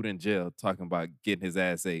a dude in jail talking about getting his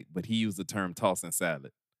ass ate, but he used the term tossing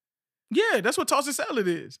salad. Yeah, that's what tossing salad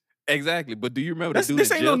is. Exactly. But do you remember the dude in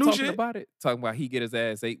jail talking about it? Talking about he get his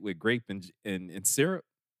ass ate with grape and syrup?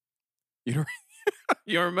 You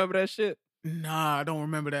don't remember that shit? Nah, I don't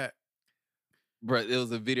remember that. Bro, it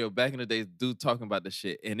was a video back in the days, dude talking about the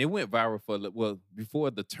shit. And it went viral before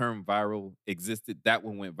the term viral existed, that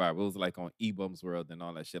one went viral. It was like on E-Bums World and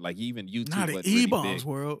all that shit. Like even YouTube wasn't really E-Bums big.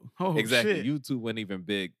 World. Oh, exactly. Shit. YouTube wasn't even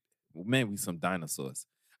big. Man, we some dinosaurs.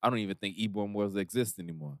 I don't even think E-Bums World exists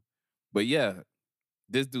anymore. But yeah,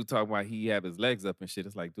 this dude talking about he have his legs up and shit.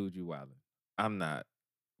 It's like, dude, you wildin'. I'm not.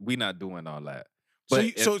 We not doing all that.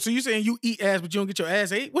 But so you saying you eat ass, but you don't get your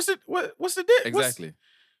ass ate? What's the difference? Exactly.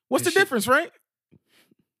 What's the difference, right?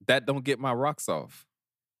 That don't get my rocks off.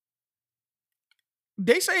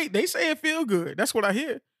 They say it feel good. That's what I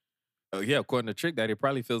hear. Oh yeah, according to Trick Daddy, it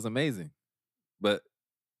probably feels amazing, but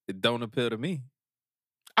it don't appeal to me.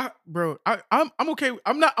 I'm okay.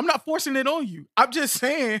 I'm not forcing it on you. I'm just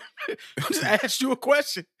saying. I just asked you a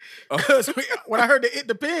question because when I heard that it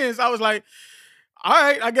depends, I was like, all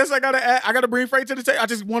right, I guess I gotta bring Frank to the table. I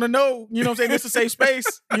just want to know. You know what I'm saying? This is a safe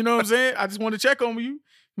space. You know what I'm saying? I just want to check on you,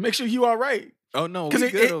 make sure you all right. Oh no, we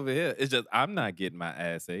good over here. It's just I'm not getting my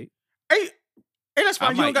ass ate. Hey, that's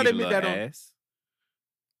fine. You don't gotta admit that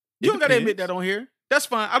you don't gotta admit that on here. That's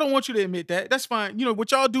fine. I don't want you to admit that. That's fine. You know what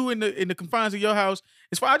y'all do in the confines of your house.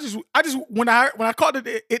 It's fine. I just when I called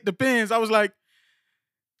it depends. I was like,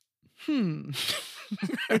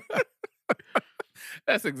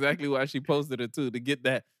 That's exactly why she posted it too, to get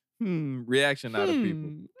that reaction out of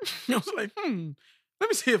people. I was like, let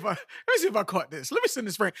me see if I caught this. Let me send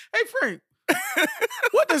this Frank. Hey Frank,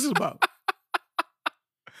 what this is about?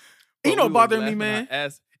 You know, bothering me, man.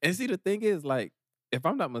 And see, the thing is, like, if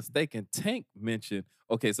I'm not mistaken, Tank mentioned,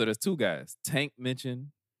 okay, so there's two guys. Tank mentioned,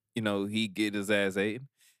 he get his ass ate.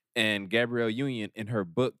 And Gabrielle Union, in her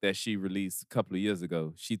book that she released a couple of years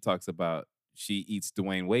ago, she talks about she eats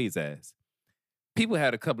Dwayne Wade's ass. People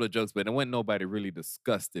had a couple of jokes, but there wasn't nobody really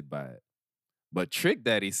disgusted by it. But Trick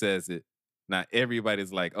Daddy says it. Now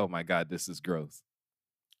everybody's like, oh my God, this is gross.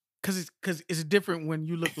 Cause it's different when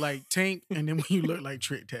you look like Tank and then when you look like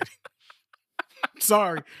Trick Daddy.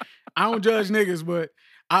 Sorry. I don't judge niggas, but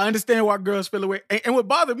I understand why girls feel away. And what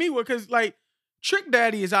bothered me was because like Trick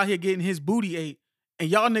Daddy is out here getting his booty ate, and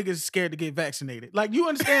y'all niggas scared to get vaccinated. Like, you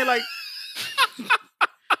understand? Like,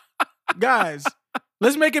 guys,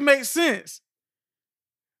 let's make it make sense.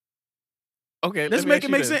 Okay, Let's make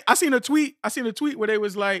it make sense. I seen a tweet where they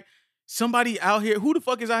was like, somebody out here, who the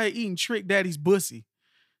fuck is out here eating Trick Daddy's pussy?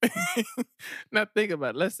 Now think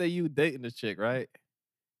about it. Let's say you dating a chick, right?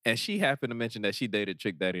 And she happened to mention that she dated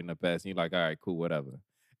Trick Daddy in the past, and you're like, all right, cool, whatever.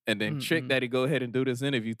 And then Trick Daddy go ahead and do this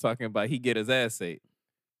interview talking about he get his ass ate.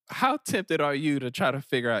 How tempted are you to try to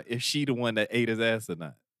figure out if she the one that ate his ass or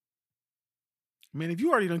not? Man, if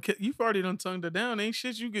you've already done tongued her down, ain't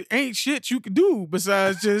shit you could do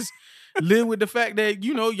besides just live with the fact that,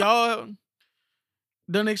 you know, y'all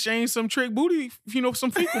done exchange some trick booty, you know,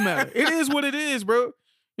 some fecal matter. It is what it is, bro.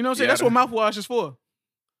 You know what I'm saying? That's what mouthwash is for.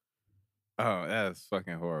 Oh, that's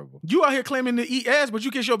fucking horrible. You out here claiming to eat ass, but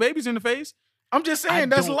you kiss your babies in the face. I'm just saying,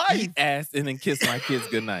 that's don't life. Eat ass and then kiss my kids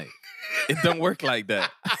goodnight. It don't work like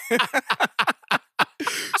that.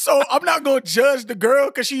 So I'm not gonna judge the girl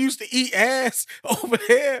because she used to eat ass over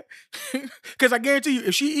there. Because I guarantee you,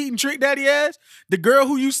 if she eating Trick Daddy ass, the girl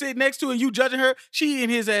who you sit next to and you judging her, she eating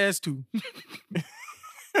his ass too.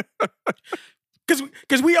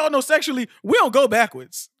 Because we all know sexually, we don't go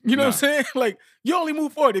backwards. You know what I'm saying? Like, you only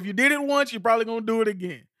move forward. If you did it once, you're probably gonna do it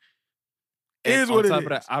again. It is what it is. On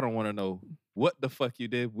top of that, I don't want to know what the fuck you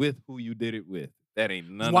did with who you did it with. That ain't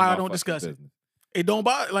none of why my I don't discuss business. It don't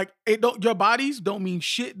bother. Like, your bodies don't mean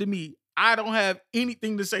shit to me. I don't have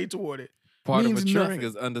anything to say toward it. Part of maturing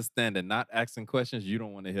is understanding, not asking questions you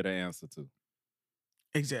don't want to hear the answer to.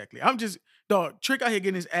 Exactly. I'm just, dog, Trick out here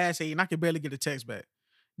getting his ass ate and I can barely get a text back.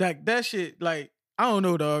 Like, that shit, like, I don't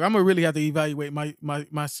know, dog. I'm gonna really have to evaluate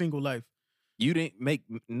my single life. You didn't make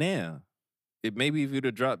now. Maybe if you'd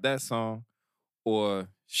have dropped that song or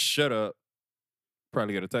Shut Up,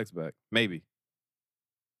 probably get a text back. Maybe.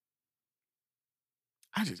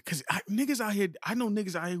 Cause niggas out here, I know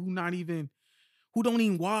niggas out here who don't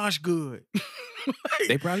even wash good. Like,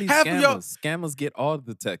 they probably scammers. Scammers get all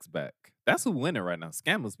the texts back. That's who winning right now.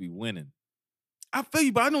 Scammers be winning. I feel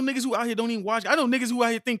you, but I know niggas who out here don't even wash. I know niggas who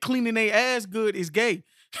out here think cleaning their ass good is gay.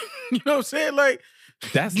 You know what I'm saying? Like,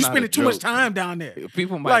 that's you spending too much time down there.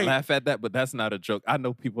 People might laugh at that, but that's not a joke. I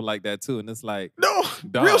know people like that too, and it's like, no,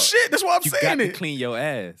 dog, real shit. That's why I'm saying you got to clean your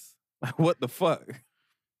ass. Like, what the fuck?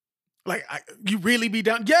 Like, you really be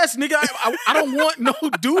down? Yes, nigga. I don't want no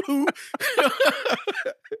doo-doo.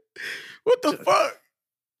 What the fuck?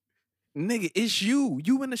 Nigga, it's you.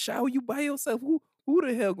 You in the shower, you by yourself. Who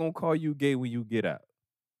the hell gonna call you gay when you get out?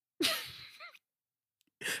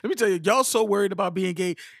 Let me tell you, y'all so worried about being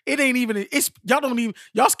gay. It ain't even,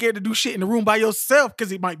 y'all scared to do shit in the room by yourself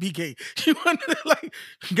because it might be gay. You like,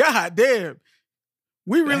 god damn.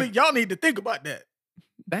 Y'all need to think about that.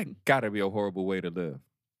 That gotta be a horrible way to live.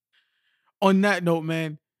 On that note,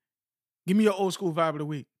 man, give me your old school vibe of the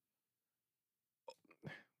week.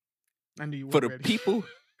 I knew you were for the ready. People.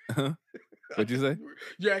 What'd you say?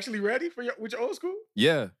 You're actually ready with your old school?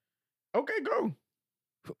 Yeah. Okay, go.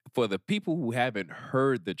 For the people who haven't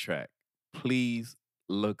heard the track, please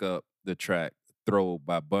look up the track Throw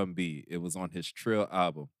by Bun B. It was on his Trill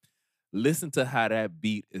album. Listen to how that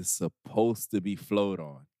beat is supposed to be flowed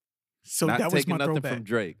on. So Not that was my nothing throwback. From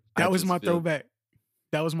Drake. That was my throwback.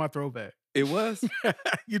 That was my throwback. It was?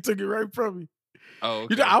 You took it right from me. Oh,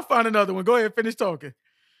 okay. I'll find another one. Go ahead, finish talking.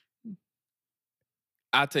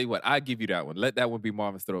 I'll tell you what, I'll give you that one. Let that one be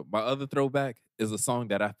Marvin's throw. My other throwback is a song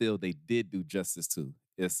that I feel they did do justice to.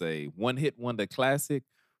 It's a one-hit wonder classic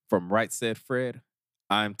from Right Said Fred,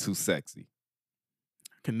 I'm Too Sexy.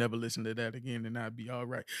 I can never listen to that again and I'd be all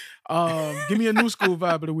right. Give me a new school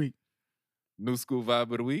vibe of the week. New school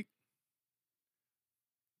vibe of the week?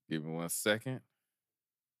 Give me 1 second.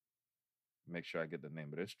 Make sure I get the name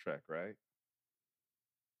of this track right.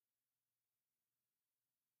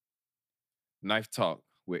 Knife Talk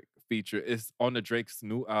with feature. It's on the Drake's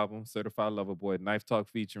new album, Certified Lover Boy. Knife Talk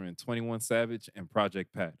featuring 21 Savage and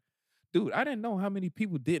Project Pat. Dude, I didn't know how many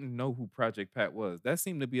people didn't know who Project Pat was. That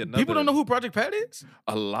seemed to be another. People don't know who Project Pat is?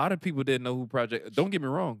 A lot of people didn't know who Project. Don't get me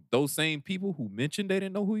wrong. Those same people who mentioned they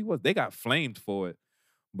didn't know who he was, they got flamed for it.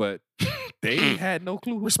 But they had no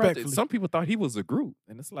clue who Project. Some people thought he was a group.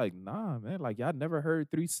 And it's like, nah, man. Like, y'all never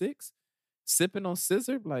heard 3-6? Sipping on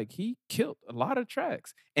Scissor? Like, he killed a lot of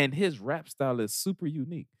tracks. And his rap style is super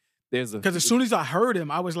unique. Because as soon as I heard him,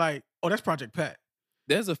 I was like, oh, that's Project Pat.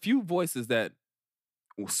 There's a few voices that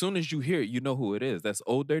as soon as you hear it, you know who it is. That's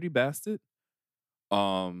Old Dirty Bastard.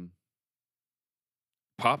 Pop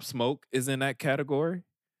Smoke is in that category.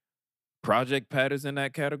 Project Pat is in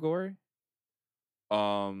that category.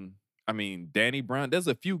 I mean, Danny Brown. There's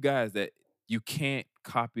a few guys that you can't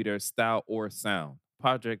copy their style or sound.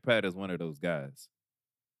 Project Pat is one of those guys.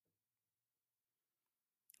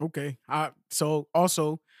 Okay. So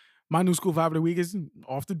also, my new school vibe of the week is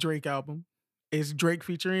off the Drake album. It's Drake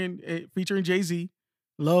featuring Jay-Z.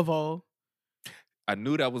 Love All. I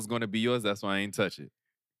knew that was going to be yours. That's why I ain't touch it.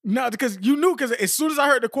 No, because you knew. Because as soon as I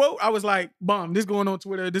heard the quote, I was like, "Bomb! This going on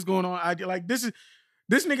Twitter. This going on."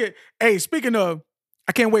 This nigga. Hey, speaking of,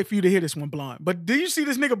 I can't wait for you to hear this one, Blonde. But do you see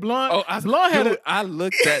this nigga Blonde? Oh, Blonde I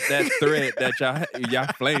looked at that thread that y'all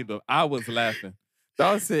flamed him. I was laughing.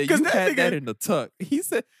 Dog said, "You had that in the tuck." He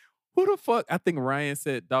said, "Who the fuck?" I think Ryan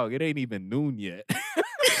said, "Dog, it ain't even noon yet."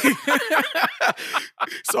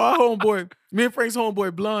 So our homeboy, me and Frank's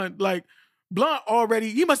homeboy, Blonde already,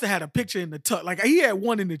 he must have had a picture in the tuck. Like he had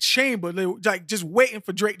one in the chamber, like just waiting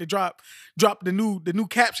for Drake to drop the new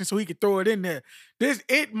caption so he could throw it in there.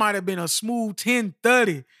 It might have been a smooth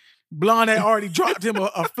 10:30. Blonde had already dropped him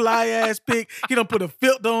a fly ass pic. He done put a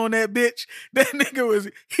filter on that bitch. That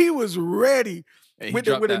nigga was ready with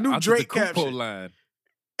a new Drake caption. Line.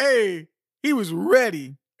 Hey, he was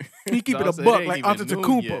ready. He keep it a buck like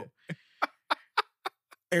Antetokounmpo.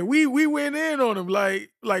 And we went in on him like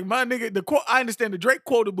my nigga. The quote, I understand the Drake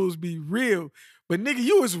quotables be real, but nigga,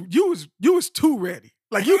 you was too ready.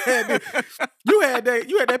 Like you had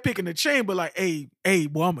that pick in the chamber. Like, hey,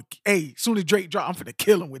 boy, soon as Drake drop, I'm finna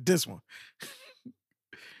kill him with this one.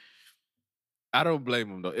 I don't blame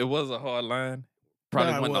him though. It was a hard line.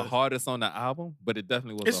 Probably one of the hardest on the album, but it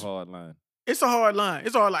definitely was a hard line. It's a hard line.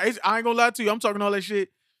 It's hard line. I ain't gonna lie to you. I'm talking all that shit.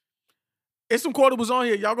 It's some quotables on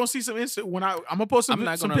here. Y'all gonna see some instant when I'm gonna post some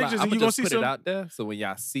pictures and you gonna see put some. It out there. So when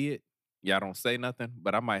y'all see it, y'all don't say nothing.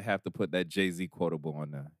 But I might have to put that Jay-Z quotable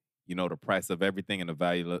on there. You know, the price of everything and the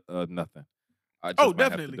value of nothing. I just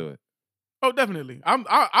might have to do it. Oh, definitely. I'm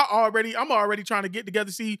already trying to get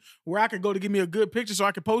together, see where I can go to give me a good picture so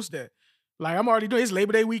I can post that. Like I'm already doing. It's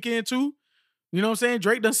Labor Day weekend too. You know what I'm saying?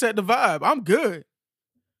 Drake done set the vibe. I'm good.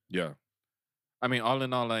 Yeah. I mean, all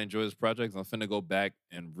in all, I enjoy his projects. I'm finna go back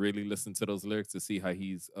and really listen to those lyrics to see how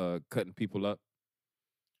he's cutting people up.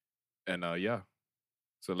 And yeah.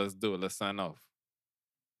 So let's do it. Let's sign off.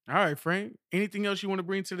 All right, Frank. Anything else you want to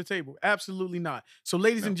bring to the table? Absolutely not. So,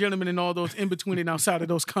 ladies and gentlemen, and all those in between and outside of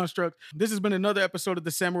those constructs, this has been another episode of the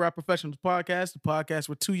Samurai Professionals Podcast, the podcast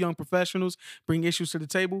where two young professionals bring issues to the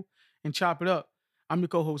table and chop it up. I'm your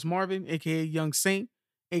co-host Marvin, aka Young Saint,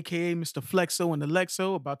 aka Mr. Flexo and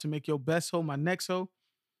Alexo, about to make your best hoe my next hoe.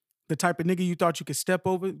 The type of nigga you thought you could step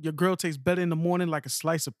over. Your girl tastes better in the morning like a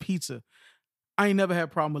slice of pizza. I ain't never had a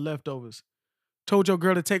problem with leftovers. Told your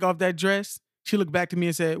girl to take off that dress. She looked back to me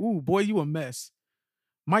and said, "Ooh, boy, you a mess.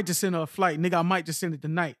 Might just send her a flight. Nigga, I might just send it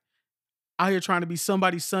tonight." Out here trying to be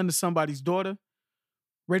somebody's son to somebody's daughter.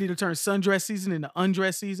 Ready to turn sundress season into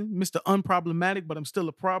undress season. Mr. Unproblematic, but I'm still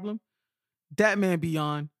a problem. Dat Man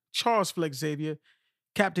Beyond. Charles Flex Xavier.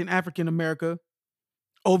 Captain African America.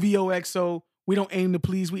 OVOXO. We don't aim to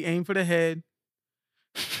please, we aim for the head.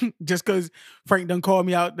 Just because Frank done called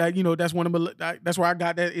me out, that, you know, that's that's where I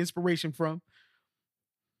got that inspiration from.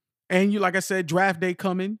 And like I said, draft day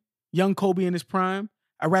coming. Young Kobe in his prime.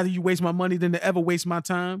 I'd rather you waste my money than to ever waste my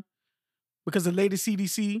time. Because the latest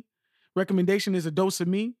CDC recommendation is a dose of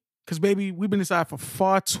me. Because, baby, we've been inside for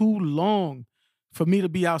far too long for me to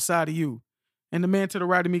be outside of you. And the man to the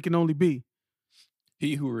right of me can only be.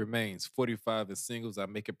 He who remains 45 and singles, I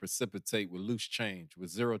make it precipitate with loose change, with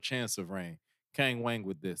zero chance of rain. Kang Wang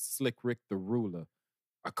with this, Slick Rick the ruler.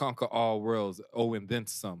 I conquer all worlds, oh, and then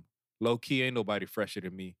some. Low key, ain't nobody fresher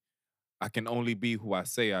than me. I can only be who I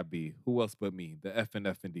say I be. Who else but me? The F and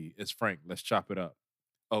F and D. It's Frank. Let's chop it up.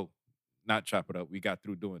 Oh, not chop it up. We got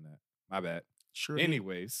through doing that. My bad. Sure.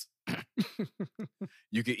 Anyways,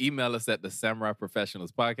 you can email us at the Samurai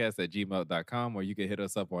Professionals Podcast at gmail.com, or you can hit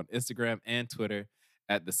us up on Instagram and Twitter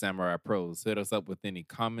at the Samurai Pros. Hit us up with any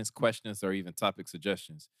comments, questions, or even topic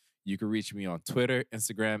suggestions. You can reach me on Twitter,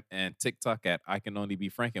 Instagram, and TikTok at I Can Only Be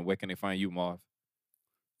Frank. And where can they find you, Marv?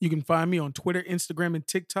 You can find me on Twitter, Instagram, and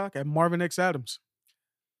TikTok at Marvin X Adams.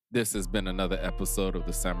 This has been another episode of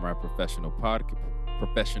the Samurai Professionals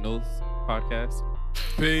Podcast.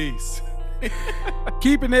 Peace.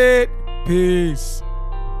 Keeping it. Peace.